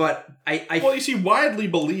 But Well, you see, widely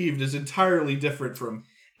believed is entirely different from.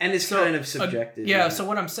 and it's kind of subjective. Yeah, so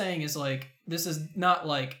what I'm saying is, like, this is not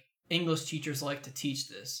like English teachers like to teach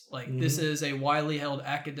this. Like, this is a widely held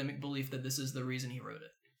academic belief that this is the reason he wrote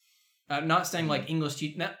it. I'm not saying, like, English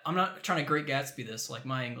teacher... I'm not trying to Great Gatsby this, like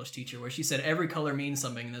my English teacher, where she said every color means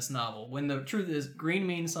something in this novel, when the truth is green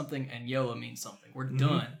means something and yellow means something. We're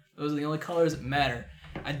done. Those are the only colors that matter.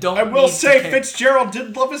 I will say Fitzgerald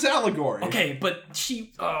did love his allegory. Okay, but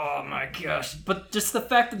she... Oh, my gosh. But just the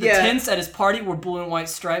fact that the Yeah. tints at his party were blue and white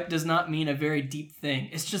striped does not mean a very deep thing.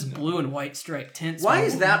 It's just blue and white striped tints. Why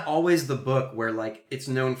is that always the book where like it's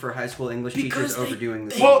known for high school English Because teachers they- overdoing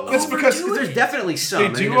this? Well, that's because overdo there's it. definitely some. They I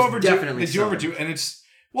mean, do there's overdo. definitely They do some. overdo, and it's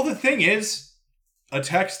the thing is, a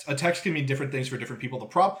text can mean different things for different people.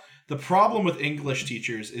 The problem with English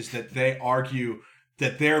teachers is that they argue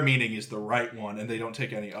that their meaning is the right one, and they don't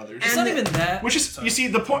take any others. It's not even that. Which is, you see,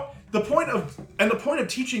 the point of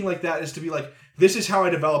teaching like that is to be like, this is how I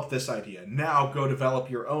developed this idea. Now go develop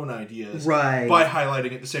your own ideas, Right. By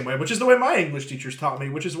highlighting it the same way, which is the way my English teachers taught me.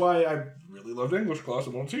 Which is why I really loved English class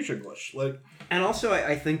and won't teach English. Like, And also,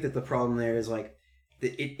 I think that the problem there is like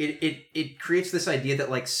it creates this idea that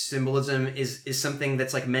like symbolism is something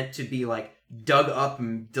that's like meant to be like dug up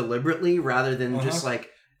deliberately rather than just like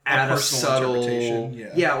add a personal subtle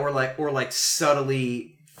interpretation, or like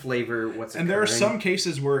subtly flavor what's and there are occurring. some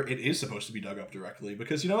cases where it is supposed to be dug up directly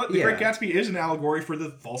because you know what, The Great Gatsby is an allegory for the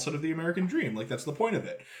falsehood of the American dream. Like that's the point of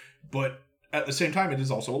it, but at the same time, it is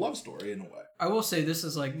also a love story in a way. I will say this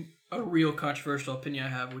is like a real controversial opinion I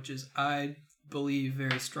have, which is I believe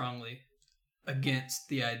very strongly against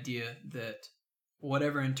the idea that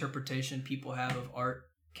whatever interpretation people have of art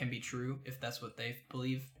can be true if that's what they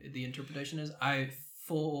believe the interpretation is. I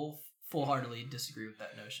full-heartedly disagree with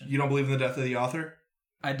that notion. You don't believe in the death of the author?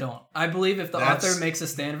 I don't. I believe if the That's- author makes a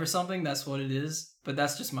stand for something, that's what it is. But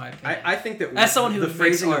that's just my opinion. I think that As someone who the makes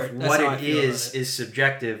phrasing art, of that's what how I it feel about is it.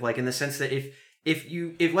 subjective, like in the sense that if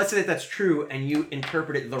let's say that that's true and you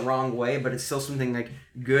interpret it the wrong way, but it's still something like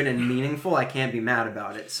good and meaningful, I can't be mad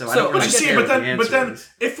about it. So I don't But really you see, care but what the then, but answer then, is.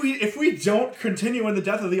 if we don't continue in the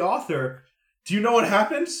death of the author, do you know what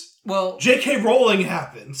happens? well, J.K. Rowling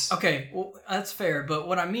happens. okay, well, that's fair. But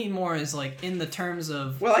what I mean more is like in the terms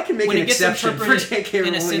of Well, I can make when an it gets exception for interpreted J.K. in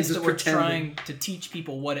Rowling a sense just that we're pretending. trying to teach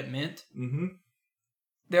people what it meant. Mm-hmm.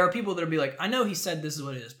 there are people that'll be like, I know he said this is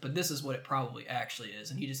what it is, but this is what it probably actually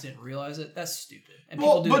is, and he just didn't realize it. That's stupid. And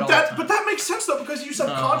people do it all the time. But that makes sense though, because you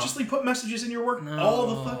subconsciously put messages in your work all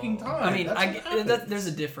the fucking time. I mean, there's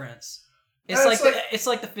a difference. It's it's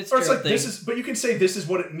like the Fitzgerald or it's like thing. but you can say this is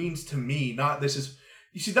what it means to me, not this is.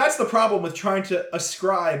 You see, that's the problem with trying to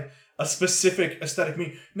ascribe a specific aesthetic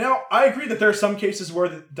meaning. Now, I agree that there are some cases where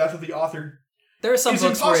the death of the author. There are some It's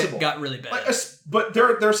books impossible. where it got really bad. But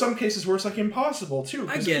there are some cases where it's like impossible too.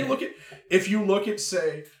 I Because get if you look at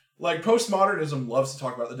say like postmodernism loves to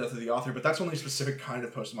talk about the death of the author, but that's only a specific kind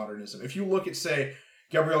of postmodernism. If you look at say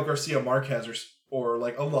Gabriel Garcia Marquez or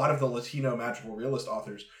like a lot of the Latino magical realist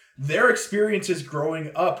authors, their experiences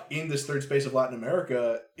growing up in this third space of Latin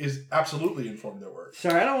America is absolutely informed their work.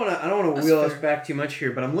 Sorry, I don't want to That's wheel us fair. back too much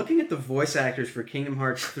here, but I'm looking at the voice actors for Kingdom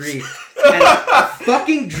Hearts 3, and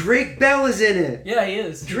fucking Drake Bell is in it. Yeah, he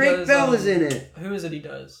is. Drake Bell is in it. Who is it? He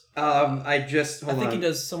does. I think he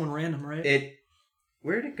does someone random, right?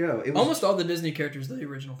 Where'd it go? It was, Almost all the Disney characters are the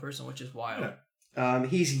original person, which is wild. Yeah.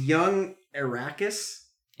 He's young Arrakis.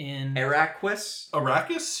 In Arrakis.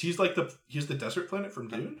 Arrakis? He's the desert planet from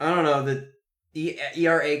Dune? I don't know, the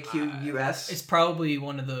Eraqus. it's probably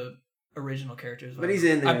one of the original characters. But he's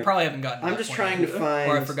in there. I probably haven't gotten. To I'm that just point trying yet. to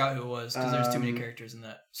find. Or I forgot who it was because there's too many characters in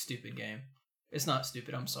that stupid game. It's not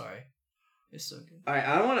stupid. I'm sorry. It's so good. All right,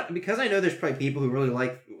 I don't want to, because I know there's probably people who really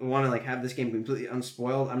want to have this game completely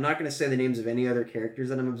unspoiled. I'm not going to say the names of any other characters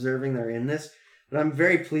that I'm observing that are in this, but I'm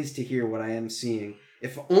very pleased to hear what I am seeing.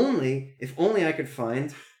 If only I could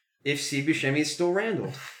find if Steve Buscemi is still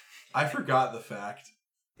Randall. I forgot the fact.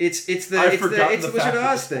 It's the fact Wizard of that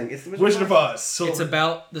Oz thing. It's the Wizard of Oz. It's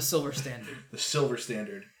about the silver standard. The silver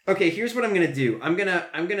standard. Okay, here's what I'm gonna do. I'm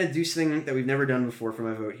gonna do something that we've never done before for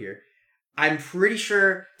my vote here. I'm pretty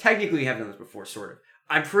sure, technically we have done this before, sort of.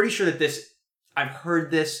 I'm pretty sure that I've heard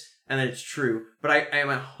this and that it's true, but I am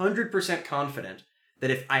 100% confident that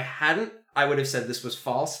if I hadn't, I would have said this was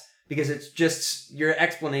false, because it's just, your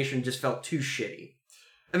explanation just felt too shitty.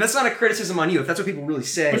 And that's not a criticism on you. If that's what people really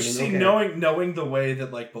say. But you see, okay. knowing the way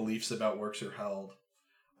that like beliefs about works are held,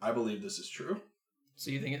 I believe this is true.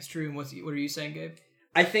 So you think it's true? And what are you saying, Gabe?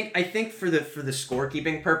 I think for the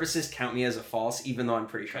scorekeeping purposes, count me as a false, even though I'm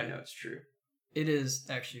pretty sure I know it's true. It is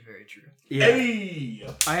actually very true. Yeah. Hey!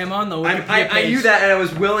 I am on the Wikipedia page. I knew that, and I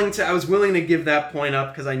was willing to give that point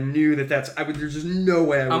up because I knew that there's just no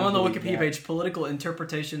way I would. I'm on the believe Wikipedia that. page. Political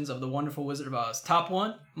interpretations of the Wonderful Wizard of Oz. Top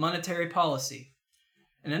 1, monetary policy.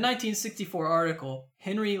 In a 1964 article,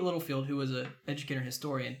 Henry Littlefield, who was an educator and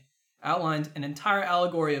historian, outlined an entire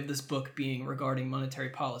allegory of this book being regarding monetary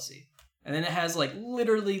policy. And then it has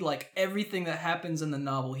literally everything that happens in the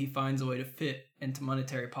novel he finds a way to fit into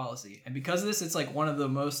monetary policy. And because of this, it's one of the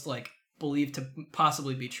most believed to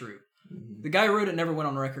possibly be true. Mm-hmm. The guy who wrote it never went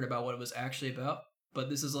on record about what it was actually about,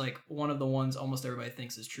 but this is one of the ones almost everybody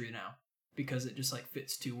thinks is true now. Because it just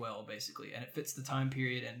fits too well, basically, and it fits the time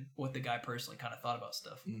period and what the guy personally kind of thought about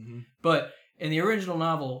stuff. Mm-hmm. But in the original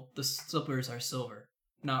novel, the slippers are silver,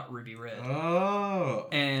 not ruby red. Oh,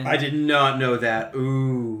 and I did not know that.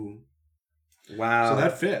 Ooh, wow. So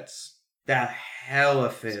that fits. That hella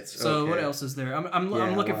fits. So okay. what else is there? I'm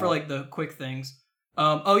looking for the quick things.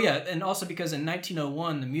 Oh yeah, and also because in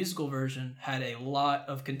 1901 the musical version had a lot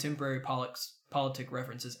of contemporary politic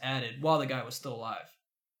references added while the guy was still alive.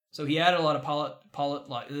 So he added a lot of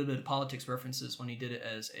politics references when he did it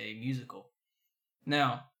as a musical.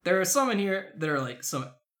 Now, there are some in here that are some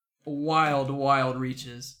wild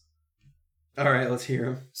reaches. All right, let's hear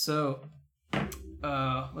them. So,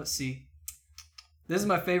 let's see. This is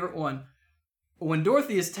my favorite one. When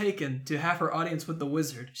Dorothy is taken to have her audience with the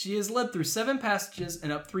wizard, she is led through 7 passages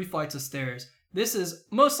and up 3 flights of stairs. This is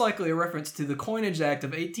most likely a reference to the Coinage Act of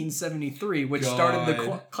 1873, which started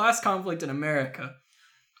the class conflict in America.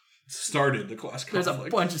 Started the class conflict. There's a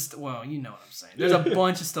bunch of well, you know what I'm saying. There's a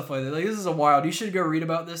bunch of stuff like that. This is a wild. You should go read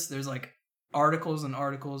about this. There's articles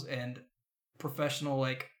and professional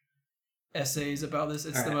essays about this.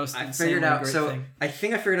 It's the most insanely great thing. I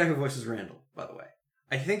think I figured out who voices Randall. By the way,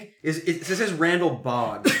 I think this is Randall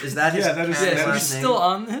Boggs. Is that his? Yeah, that is. He's still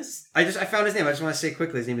on this. I found his name. I just want to say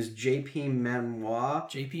quickly. His name is J.P. Manoir.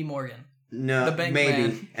 J.P. Morgan. No, the bank maybe.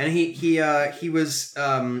 Man. And he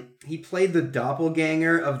played the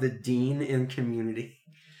doppelganger of the dean in Community.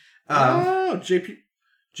 J.P.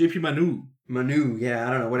 Manu. Manu, yeah,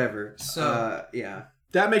 I don't know, whatever. So yeah,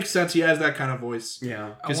 that makes sense. He has that kind of voice.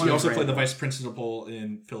 Yeah, because he also played the vice principal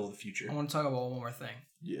in Phil of the Future. I want to talk about one more thing.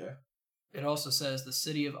 Yeah. It also says the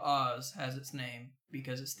city of Oz has its name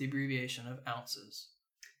because it's the abbreviation of ounces.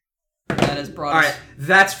 That has brought All us. right,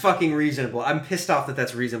 that's fucking reasonable. I'm pissed off that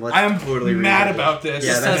that's reasonable. That's I am totally mad reasonable. about this.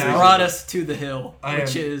 Yeah, This that's has reasonable. brought us to the hill, I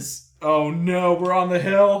which am- is Oh no, we're on the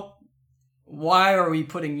hill. why are we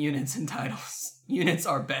putting units in titles? Units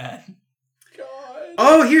are bad. God.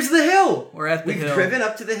 Oh, here's the hill. We're at the We've hill. driven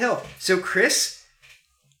up to the hill. So Chris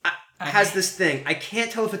has this thing. I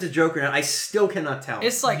can't tell if it's a joke or not. I still cannot tell.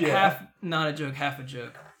 It's like Yeah. half not a joke, half a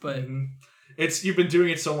joke. But It's you've been doing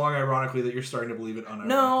it so long, ironically, that you're starting to believe it unironically.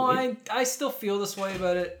 no, I still feel this way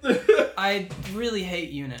about it. I really hate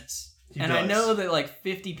units. He And I does. know that like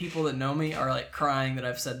 50 people that know me are like crying that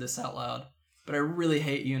I've said this out loud. But I really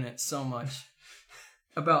hate units so much.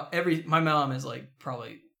 My mom is like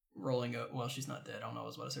probably rolling over. Well, she's not dead. I don't know. I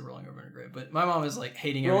was about to say rolling over in her grave. But my mom is like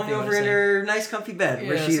hating rolling everything. over I in say. her nice comfy bed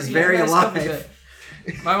where Yeah, she so- is yeah, very nice comfy alive.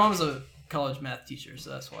 bed. My mom's a college math teacher, so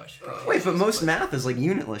that's why she probably. Wait, but hates most us, math is like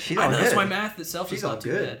unitless. She's I all know good. that's why math itself She's is all not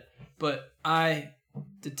too good. bad. But I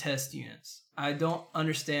detest units. I don't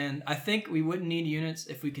understand. I think we wouldn't need units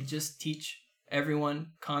if we could just teach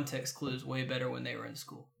everyone context clues way better when they were in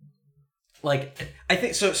school. Like, I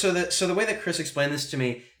think so. So the way that Chris explained this to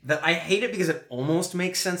me, that I hate it because it almost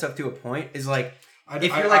makes sense up to a point. Is like,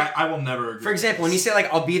 if you're like, I will never agree. for example, when you say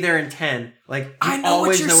like, "I'll be there in 10," like you I know what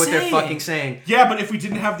always you're know what they're saying. fucking saying. Yeah, but if we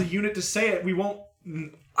didn't have the unit to say it, we won't.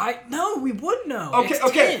 We would know. Okay, It's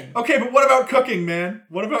okay, 10. okay. But what about cooking, man?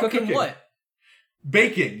 What about Cooking what?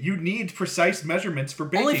 Baking. You need precise measurements for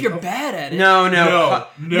baking. Only if you're bad at it. No.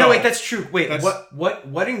 No. Wait, that's true. Wait, That's-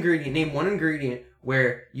 what ingredient? Name one ingredient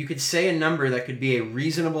where you could say a number that could be a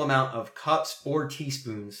reasonable amount of cups or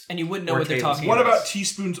teaspoons. And you wouldn't know Or what they're tables. talking What about. about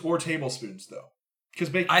teaspoons or tablespoons, though? Because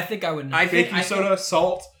baking, I think I would know. baking soda,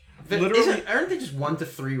 salt, literally. Aren't they just 1 to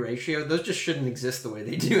 3 ratio? Those just shouldn't exist the way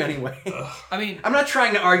they do anyway. I mean, I'm not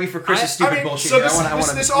trying to argue for Chris's stupid bullshit. So here. this, I want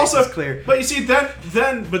to this make also this clear. But you see,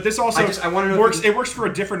 but this also I wanna know if works. you- It works for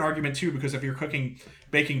a different argument too, because if you're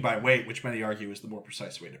baking by weight, which many argue is the more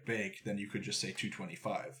precise way to bake, then you could just say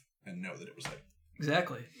 225 and know that it was like.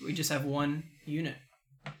 exactly. We just have one unit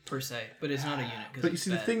per se, but it's not a unit. But you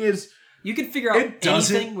see, the thing is, you can figure out it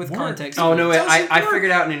doesn't anything with work. context. Oh no! doesn't I work.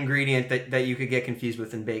 figured out an ingredient that you could get confused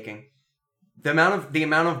with in baking. The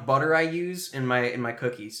amount of butter I use in my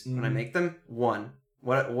cookies when I make them, 1.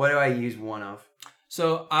 What do I use 1 of?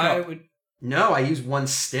 So I Cup. would. No, I use 1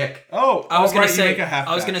 stick. I I was gonna you say. make a half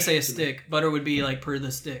I was gonna batch. say a stick. Butter would be like per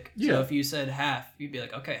the stick. Yeah. So if you said half, you'd be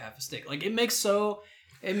like, okay, half a stick. Like it makes so.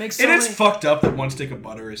 It makes so It is many- fucked up that 1 stick of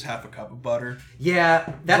butter is half a cup of butter.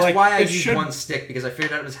 Yeah, that's Like, why I it use should- 1 stick because I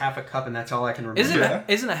figured out it was half a cup and that's all I can remember. Yeah.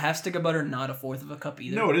 Isn't a half stick of butter not a fourth of a cup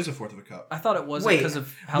either? No, it is a fourth of a cup. I thought it wasn't Wait, because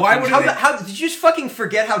of how. why things would are- it- How did you just fucking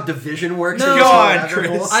forget how division works? No. in this God, whole rabbit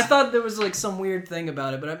hole? Chris. I thought there was like some weird thing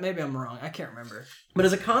about it, but maybe I'm wrong. I can't remember. But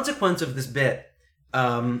as a consequence of this bit,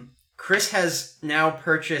 Chris has now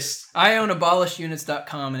purchased, I own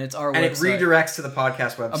abolishunits.com and it's our and website. it redirects to the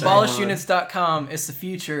podcast website. Abolishunits.com is the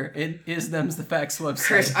future. It is them's the facts website.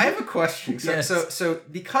 Chris, I have a question. So, Yes. so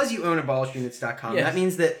because you own abolishunits.com, Yes. that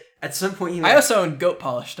means that at some point you. I also own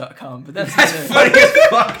goatpolish.com, but that's That's the- funny as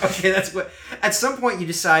fuck. Okay, that's what. At some point, you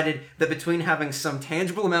decided that between having some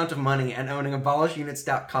tangible amount of money and owning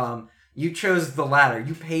abolishunits.com, you chose the latter.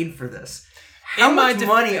 You paid for this. How In my much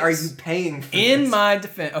money are defense- you paying for In this? my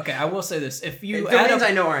defense, okay, I will say this: if you add Domains up,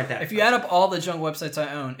 I know aren't that. if you add up all the junk websites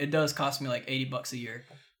I own, it does cost me like $80 a year.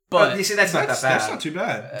 but But you see, that's not that bad. That's not too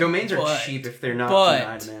bad. Domains are but- cheap if they're not but- in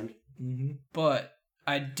high demand. but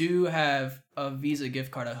I do have a Visa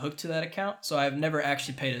gift card hooked to that account, so I've never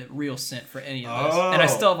actually paid a real cent for any of this, and I Oh.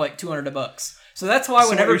 still have like $200. So that's why So what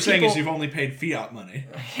whenever you're people, saying is you've only paid fiat money.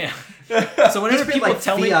 yeah. So whenever He's paid people like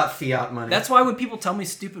tell me, fiat money. that's why when people tell me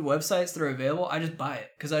stupid websites that are available, I just buy it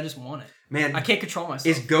because I just want it. Man, I can't control myself.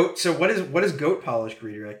 is Goat. So what is Goat Polish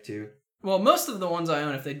redirect to? Well, most of the ones I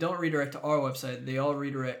own, if they don't redirect to our website, they all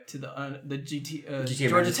redirect to the GT Georgia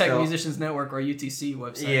American Tech Spell. Musicians Network or UTC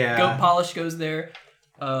website. Yeah. Goat Polish goes there.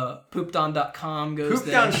 Poopdon.com goes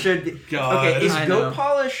there. Poopdown should be. God, Okay, is I Goat know.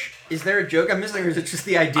 Polish? Is there a joke I'm missing, or is it just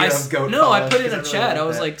the idea of Goat no, Polish? I put it in 'Cause a really chat. I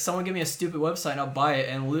was that. like, someone give me a stupid website and I'll buy it.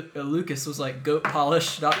 And Lucas was like,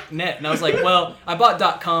 goatpolish.net. And I was like, well, I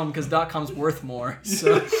bought .com because .com's worth more.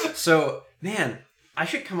 So So, man, I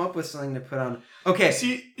should come up with something to put on. Okay,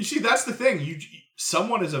 See, that's the thing.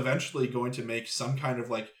 Someone is eventually going to make some kind of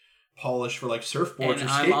like polish for like surfboards And or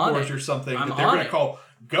I'm on skateboards it. or something I'm that they're on going to it. call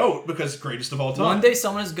Goat because greatest of all time. one day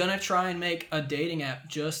someone is going to try and make a dating app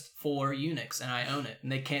just for Unix. And I own it.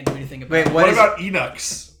 And they can't do anything about wait, it. What is- about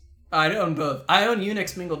I I own both. I own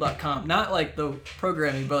UnixMingle.com. Not like the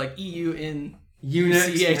programming, but like Unix.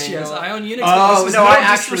 UCHS. manual. I own Unix. Oh This is no, no I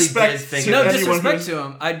actually disrespect did think to No of it. anyone disrespect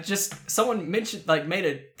who's- to him. Someone mentioned, made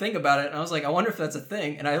a thing about it, and I was like, I wonder if that's a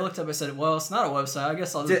thing. And I looked up, I said, well, it's not a website. I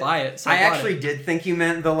guess I'll just buy it. So I bought actually it. did think you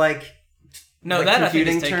meant the No, like, that I think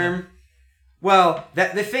computing is taken. term. Well,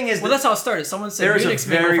 the thing is, Well, that's how it started. Someone said There's a Unix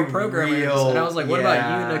Mingle very for programmers, real- and I was like, what about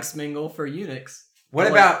yeah. Unix Mingle for Unix? what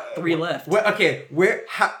Like, about 3 left? Okay,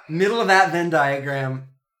 middle of that Venn diagram?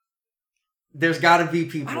 There's got to be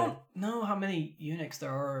people. I don't know how many Unix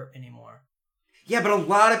there are anymore. Yeah, but a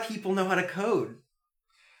lot of people know how to code.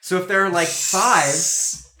 So if there are like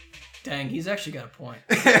 5, Dang, he's actually got a point.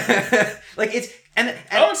 like it's and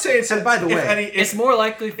I would say it's and by the if way, any, It's more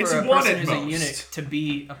likely for it's a one person at who's a most. Unix to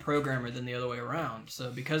be a programmer than the other way around.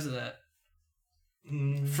 So because of that,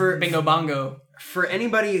 for bingo bongo. for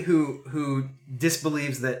anybody who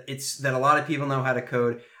disbelieves that a lot of people know how to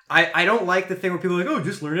code, I don't like the thing where people are like, oh,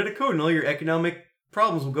 just learn how to code and all your economic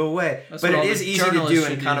problems will go away. That's But what it all is the easy to journalists do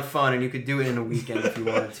should and kind do. of fun, and you could do it in a weekend if you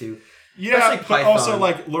wanted to. yeah, especially but also Python.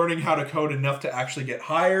 like learning how to code enough to actually get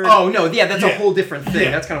hired. Oh no, yeah, that's a Yeah. whole different thing.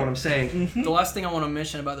 Yeah. That's kind of what I'm saying. The last thing I want to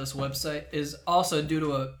mention about this website is also due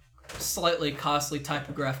to a slightly costly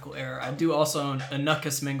typographical error. I do also own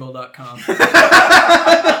anukasmingle.com.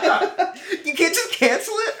 You can't just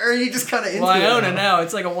cancel it, or you just kind of into Well, I it own it now.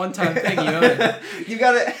 It's like a one-time thing. You own it. You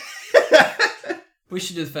got it. We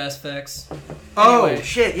should do fast facts. Oh Anyway,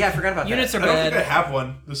 shit! Yeah, I forgot about units that. are I don't think I bad. have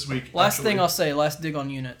one this week. Last actually. thing I'll say, last dig on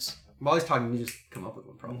units. While he's talking, you just come up with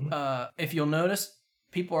one problem. If you'll notice,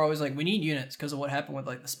 people are always like, we need units because of what happened with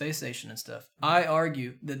like the space station and stuff. I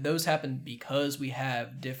argue that those happened because we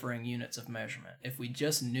have differing units of measurement. If we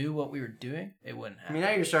just knew what we were doing, it wouldn't I happen. mean, now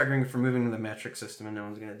you're just arguing for moving to the metric system, and no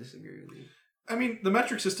one's gonna disagree with you. I mean, the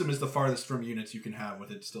metric system is the farthest from units you can have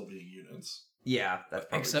with it still being units. Yeah, that's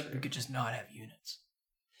probably Except true. we could just not have units.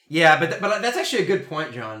 Yeah, but that's actually a good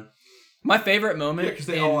point, John. My favorite moment. Yeah, because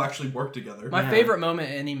they in- all actually work together. My Yeah. favorite moment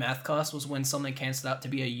in any math class was when something canceled out to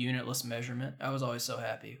be a unitless measurement. I was always so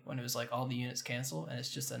happy when it was like all the units cancel and it's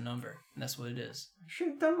just a number, and that's what it is. I should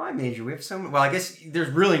have done my major. We have so many. Well, I guess there's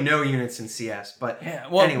really no units in CS, but Yeah.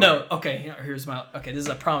 Well, anyway. no. Okay. Here's my. Okay. This is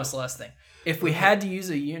I promise the last thing. If we had to use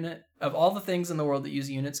a unit of all the things in the world that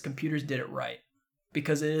use units, computers did it right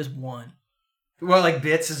because it is one. Well, like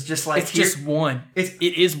bits is just like It's just one. It's-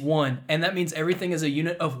 It is one, and that means everything is a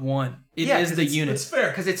unit of one. It is Yeah, 'cause the it's- unit. It's fair.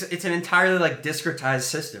 because it's an entirely like discretized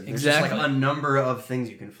system. There's just Exactly. like a number of things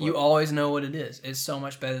you can flip. You always know what it is. It's so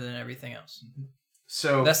much better than everything else.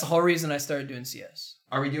 So That's the whole reason I started doing CS.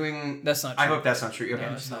 are we doing? That's not true. I hope that's not true. Okay.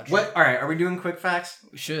 No, it's not true. What? All right. Are we doing quick facts?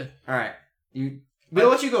 We should. All right. We'll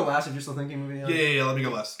let you go last if you're still thinking movie. Yeah, let me go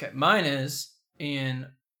last. Okay, mine is in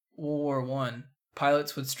World War One.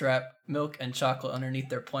 Pilots would strap milk and chocolate underneath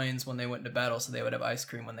their planes when they went to battle, so they would have ice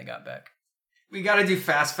cream when they got back. We got to do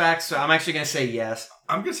fast facts, so I'm actually gonna say yes.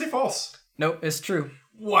 I'm gonna say false. Nope, it's true.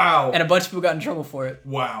 Wow. And a bunch of people got in trouble for it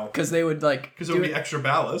Wow. because they would like Because it would be extra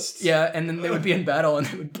ballast. yeah, and then they would be in battle and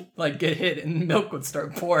they would like get hit and milk would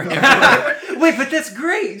start pouring everywhere. Wait, but that's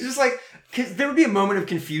great. Just like, cause there would be a moment of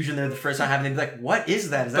confusion there the first time happening. They'd be like, "What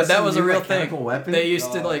is that? Is that But that some was a new, real like, thing. chemical weapon?" They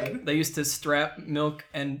used to God. they used to strap milk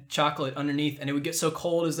and chocolate underneath, and it would get so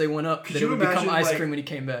cold as they went up Could that it you would become imagine, ice like- cream when he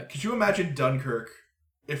came back. Could you imagine Dunkirk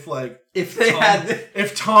if like if they Tom, had,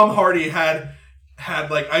 if Tom Hardy had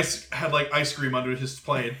ice cream under his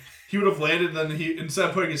plane, he would have landed. And then he, instead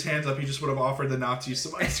of putting his hands up, he just would have offered the Nazis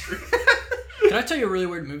some ice cream. Can I tell you a really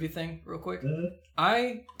weird movie thing real quick? Mhm.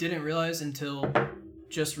 I didn't realize until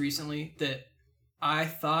just recently that I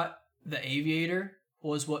thought The Aviator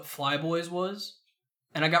was what Flyboys was.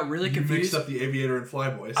 And I got really You confused. mixed up the Aviator and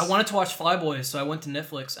Flyboys. I wanted to watch Flyboys, so I went to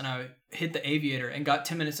Netflix and I hit The Aviator and got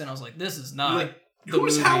 10 minutes in. I was like, this is not Like, the who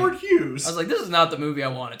is movie. Howard Hughes? I was like, this is not the movie I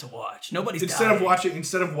wanted to watch. Nobody's instead dying. of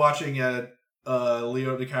watching a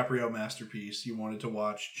Leo DiCaprio masterpiece, you wanted to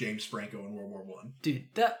watch James Franco in World War One. Dude,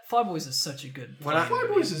 that Flyboys is such a good When I- movie.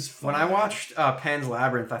 Flyboys is fun. when I watched Pan's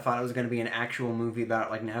Labyrinth, I thought it was going to be an actual movie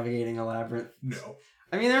about like navigating a labyrinth. No.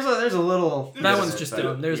 I mean, there's a little. That Yes, one's just but-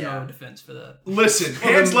 dumb. There's yeah. no defense for that. Listen, Well,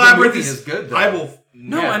 Pan's the Labyrinth movie is good, though. I will.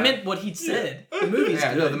 No, Yeah. I meant what he said. The movie's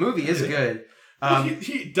Yeah, good. no, the movie is good.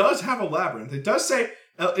 He does have a labyrinth. It does say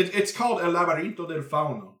it's called El Laberinto del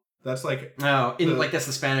Fauno. That's like No, The- like that's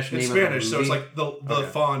the Spanish in name Spanish, of the so movie. it's like the Okay.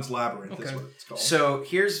 Faun's Labyrinth. Is Okay. what it's called. So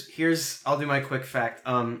here's I'll do my quick fact.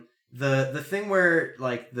 The thing where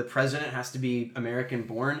like the president has to be American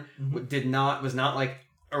born was not like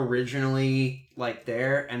originally like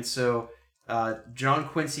there, and so John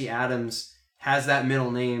Quincy Adams has that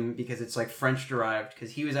middle name because it's like French derived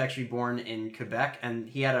because he was actually born in Quebec and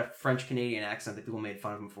he had a French Canadian accent that people made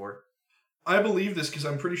fun of him for. I believe this because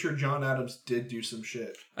I'm pretty sure John Adams did do some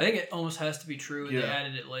shit. I think it almost has to be true, and they Yeah.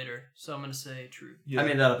 added it later. So I'm gonna say true. Yeah. I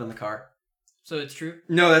made that up in the car. So it's true.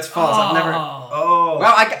 No, that's false. I've never. Oh.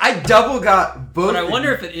 Well, I double got both. But I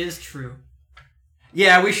wonder if it is true.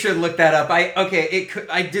 Yeah, we should look that up. I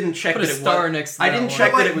didn't check Put a that it star was. next to I that didn't one.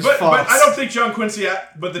 check that it was false. But I don't think John Quincy.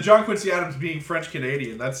 But the John Quincy Adams being French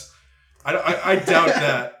Canadian. That's. I doubt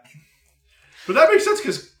that. But that makes sense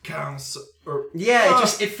because counts. Yeah,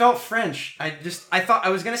 it felt French. I thought I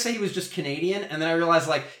was gonna say he was just Canadian, and then I realized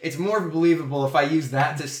like it's more believable if I use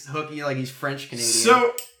that to hook you like he's French Canadian.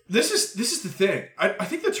 So this is the thing. I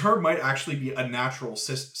think the term might actually be a natural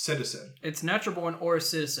citizen. It's natural born or a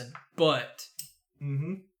citizen, but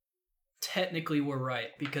Mm-hmm. technically we're right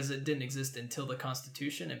because it didn't exist until the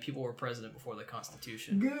Constitution, and people were president before the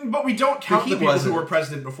Constitution. But we don't count he the people wasn't. who were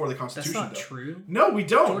president before the That's Constitution. not though. true. No, we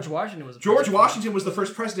don't. George Washington was. George Washington was the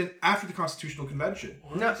first president after the Constitutional Convention.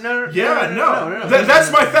 no. Yeah, no.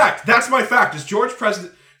 That's my fact. That's my fact. Is George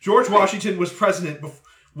Washington was president.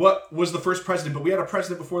 What was the first president? But we had a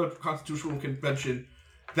president before the Constitutional Convention.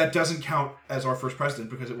 That doesn't count as our first president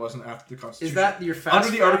because it wasn't after the Constitution. Is that your fast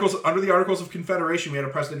under the Articles of Confederation? We had a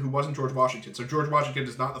president who wasn't George Washington. So George Washington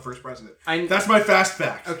is not the first president. That's my fast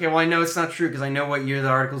fact. Okay, well I know it's not true because I know what year the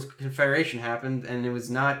Articles of Confederation happened, and it was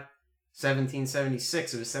not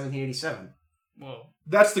 1776. It was 1787. Whoa.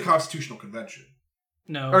 That's the Constitutional Convention.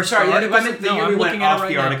 No. Or sorry, The I Articles meant of- the no, year I'm we went looking at it off right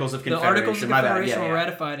the now. Articles of The Articles Confederation. of My bad, Confederation yeah. were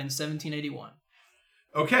ratified in 1781.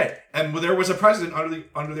 Okay, and there was a president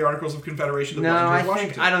under the Articles of Confederation that No, wasn't George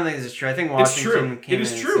Washington. I don't think this is true. I think It's true. Washington came It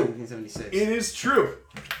is in true. 1776. It is true.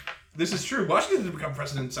 This is true. Washington didn't become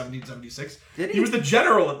president in 1776. Did he? He was the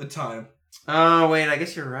general at the time. Oh wait, I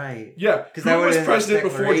guess you're right. Yeah, Who who was would've been president the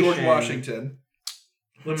before George Declaration. Washington?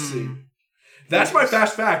 Let's see. That's my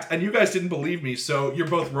fast fact, and you guys didn't believe me, so you're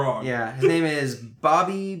both wrong. Yeah, his name is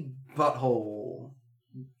Bobby Butthole.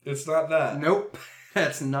 It's not that. Nope,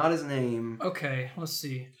 that's not his name. Okay, let's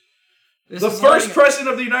see. This The is first not president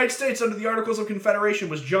of the United States under the Articles of Confederation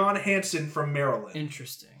was John Hanson from Maryland.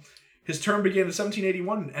 interesting. His term began in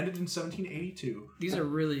 1781 and ended in 1782. These are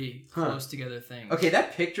really close together things. Okay,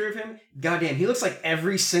 that picture of him, goddamn, he looks like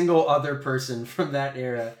every single other person from that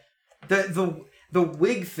era. The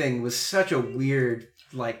wig thing was such a weird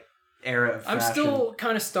like era of fashion. I'm still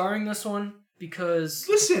kind of starring this one because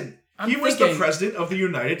Listen, I'm he was the thinking- president of the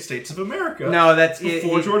United States of America. No, that's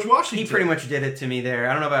before George Washington. He pretty much did it to me there.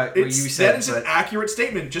 I don't know about what you said, that is an accurate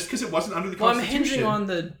statement. Just because it wasn't under the well, I'm Constitution. hinging on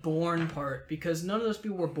the born part because none of those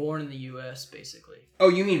people were born in the U.S. basically. Oh,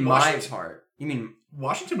 you mean my Washington. part? You mean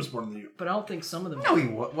Washington was born in the U. But I don't think some of them. no? He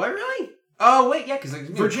what? What really? Oh wait, yeah, because like,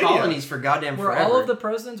 Virginia. colonies for goddamn Were forever. all of the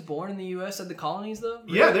presidents born in the U.S. at the colonies though?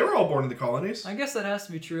 Really? Yeah, they were all born in the colonies. I guess that has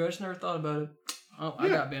to be true. I just never thought about it. Oh, I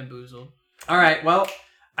Yeah. got bamboozled. All right, well,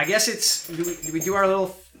 I guess it's do we do our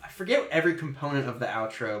little? I forget every component of the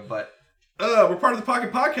outro, but We're part of the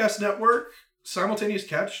Pocket Podcast Network. Simultaneous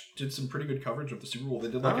Catch did some pretty good coverage of the Super Bowl. They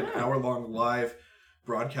did like an hour-long live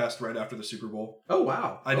broadcast right after the Super Bowl. oh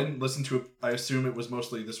wow, I didn't listen to it. I assume it was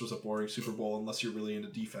mostly this was a boring Super Bowl unless you're really into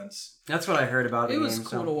defense. That's what I heard about the It was game.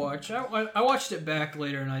 cool to watch. I watched it back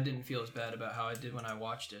later and I didn't feel as bad about how I did when I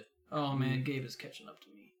watched it. Oh man, Gabe is catching up to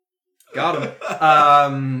me. Got him.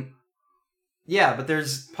 Yeah, but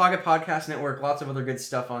there's Pocket Podcast Network, lots of other good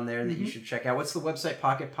stuff on there that you should check out. What's the website?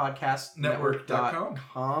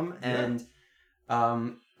 PocketPodcastNetwork.com. And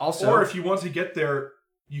also... Or if you want to get there,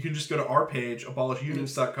 you can just go to our page,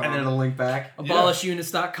 abolishunits.com. and then a link back.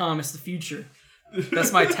 AbolishUnits.com is the future.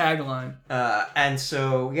 That's my tagline. And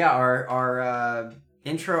so, yeah, our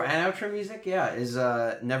intro and outro music, is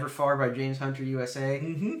Never Far by James Hunter USA.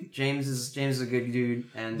 Mm-hmm. James is a good dude.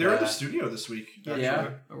 And They're in the studio this week. Actually. Yeah,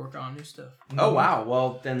 I work on new stuff. Oh, wow.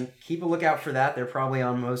 Well, then keep a lookout for that. They're probably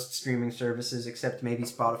on most streaming services, except maybe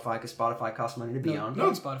Spotify, because Spotify costs money to be on. No,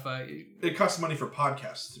 on Spotify. It costs money for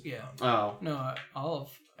podcasts. Yeah. Oh. No, all of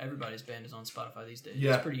everybody's band is on Spotify these days.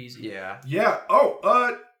 Yeah. It's pretty easy. Yeah. Yeah.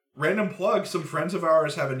 Random plug. Some friends of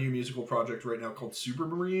ours have a new musical project right now called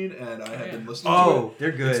Supermarine, and I have been listening to it. Oh,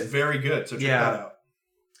 they're good. It's very good, so check Yeah. that out.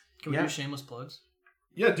 Can we do shameless plugs?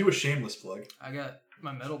 Yeah, do a shameless plug. I got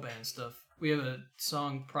my metal band stuff. We have a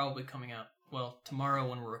song probably coming out, well, tomorrow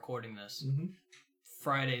when we're recording this. Mm-hmm.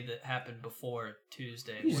 Friday that happened before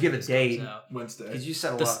Tuesday. You just when give a this date. comes out. Wednesday. Because you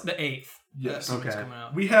said a The, lot. the 8th. Yes. That's when it's Okay. coming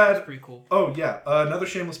out. We had... It's pretty cool. Oh, yeah. Another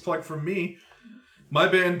shameless plug from me. My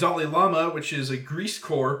band, Dalai Lama, which is a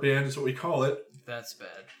greasecore band, is what we call it. That's bad.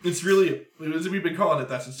 It's really... We've been calling it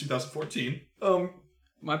that since 2014.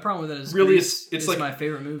 My problem with it is Really, Grease it's is like- my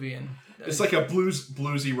favorite movie, and It's like a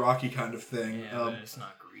bluesy, rocky kind of thing. yeah, but it's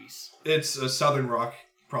not Grease. It's a southern rock,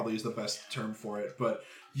 probably is the best term for it. But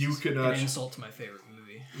You can An insult to my favorite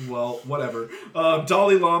movie. well, whatever.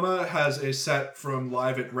 Dalai Lama has a set from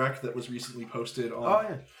Live at Rec that was recently posted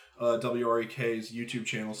on WREK's YouTube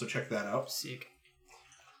channel, so check that out. Sick.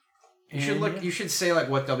 You should look. You should say like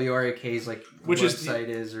what WREK's like Which website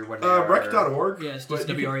is or whatever. Rec.org. Yeah, it's just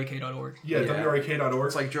WREK.org. Yeah, WREK.org.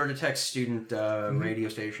 It's like Georgia Tech's student radio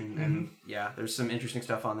station, and there's some interesting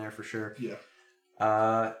stuff on there for sure. Yeah.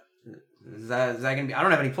 Is that gonna be? I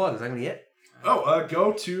don't have any plugs. Is that gonna be it? Oh,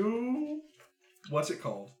 go to what's it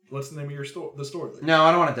called? What's the name of your store? The store. No,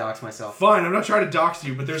 I don't want to dox myself. Fine, I'm not trying to dox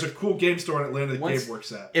you, but there's a cool game store in Atlanta that Gabe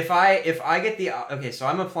works at. If I get the so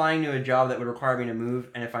I'm applying to a job that would require me to move,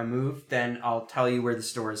 and if I move, then I'll tell you where the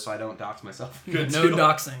store is, so I don't dox myself. Good No deal.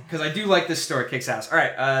 doxing. Because I do like this store. It kicks ass. All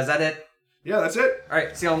right, is that it? Yeah, that's it. All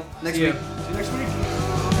right, see y'all next See ya. week. See you next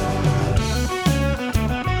week.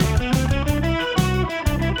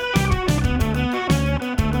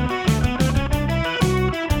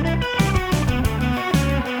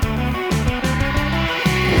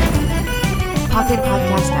 Pocket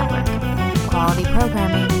Podcast Network. Quality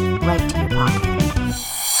programming right to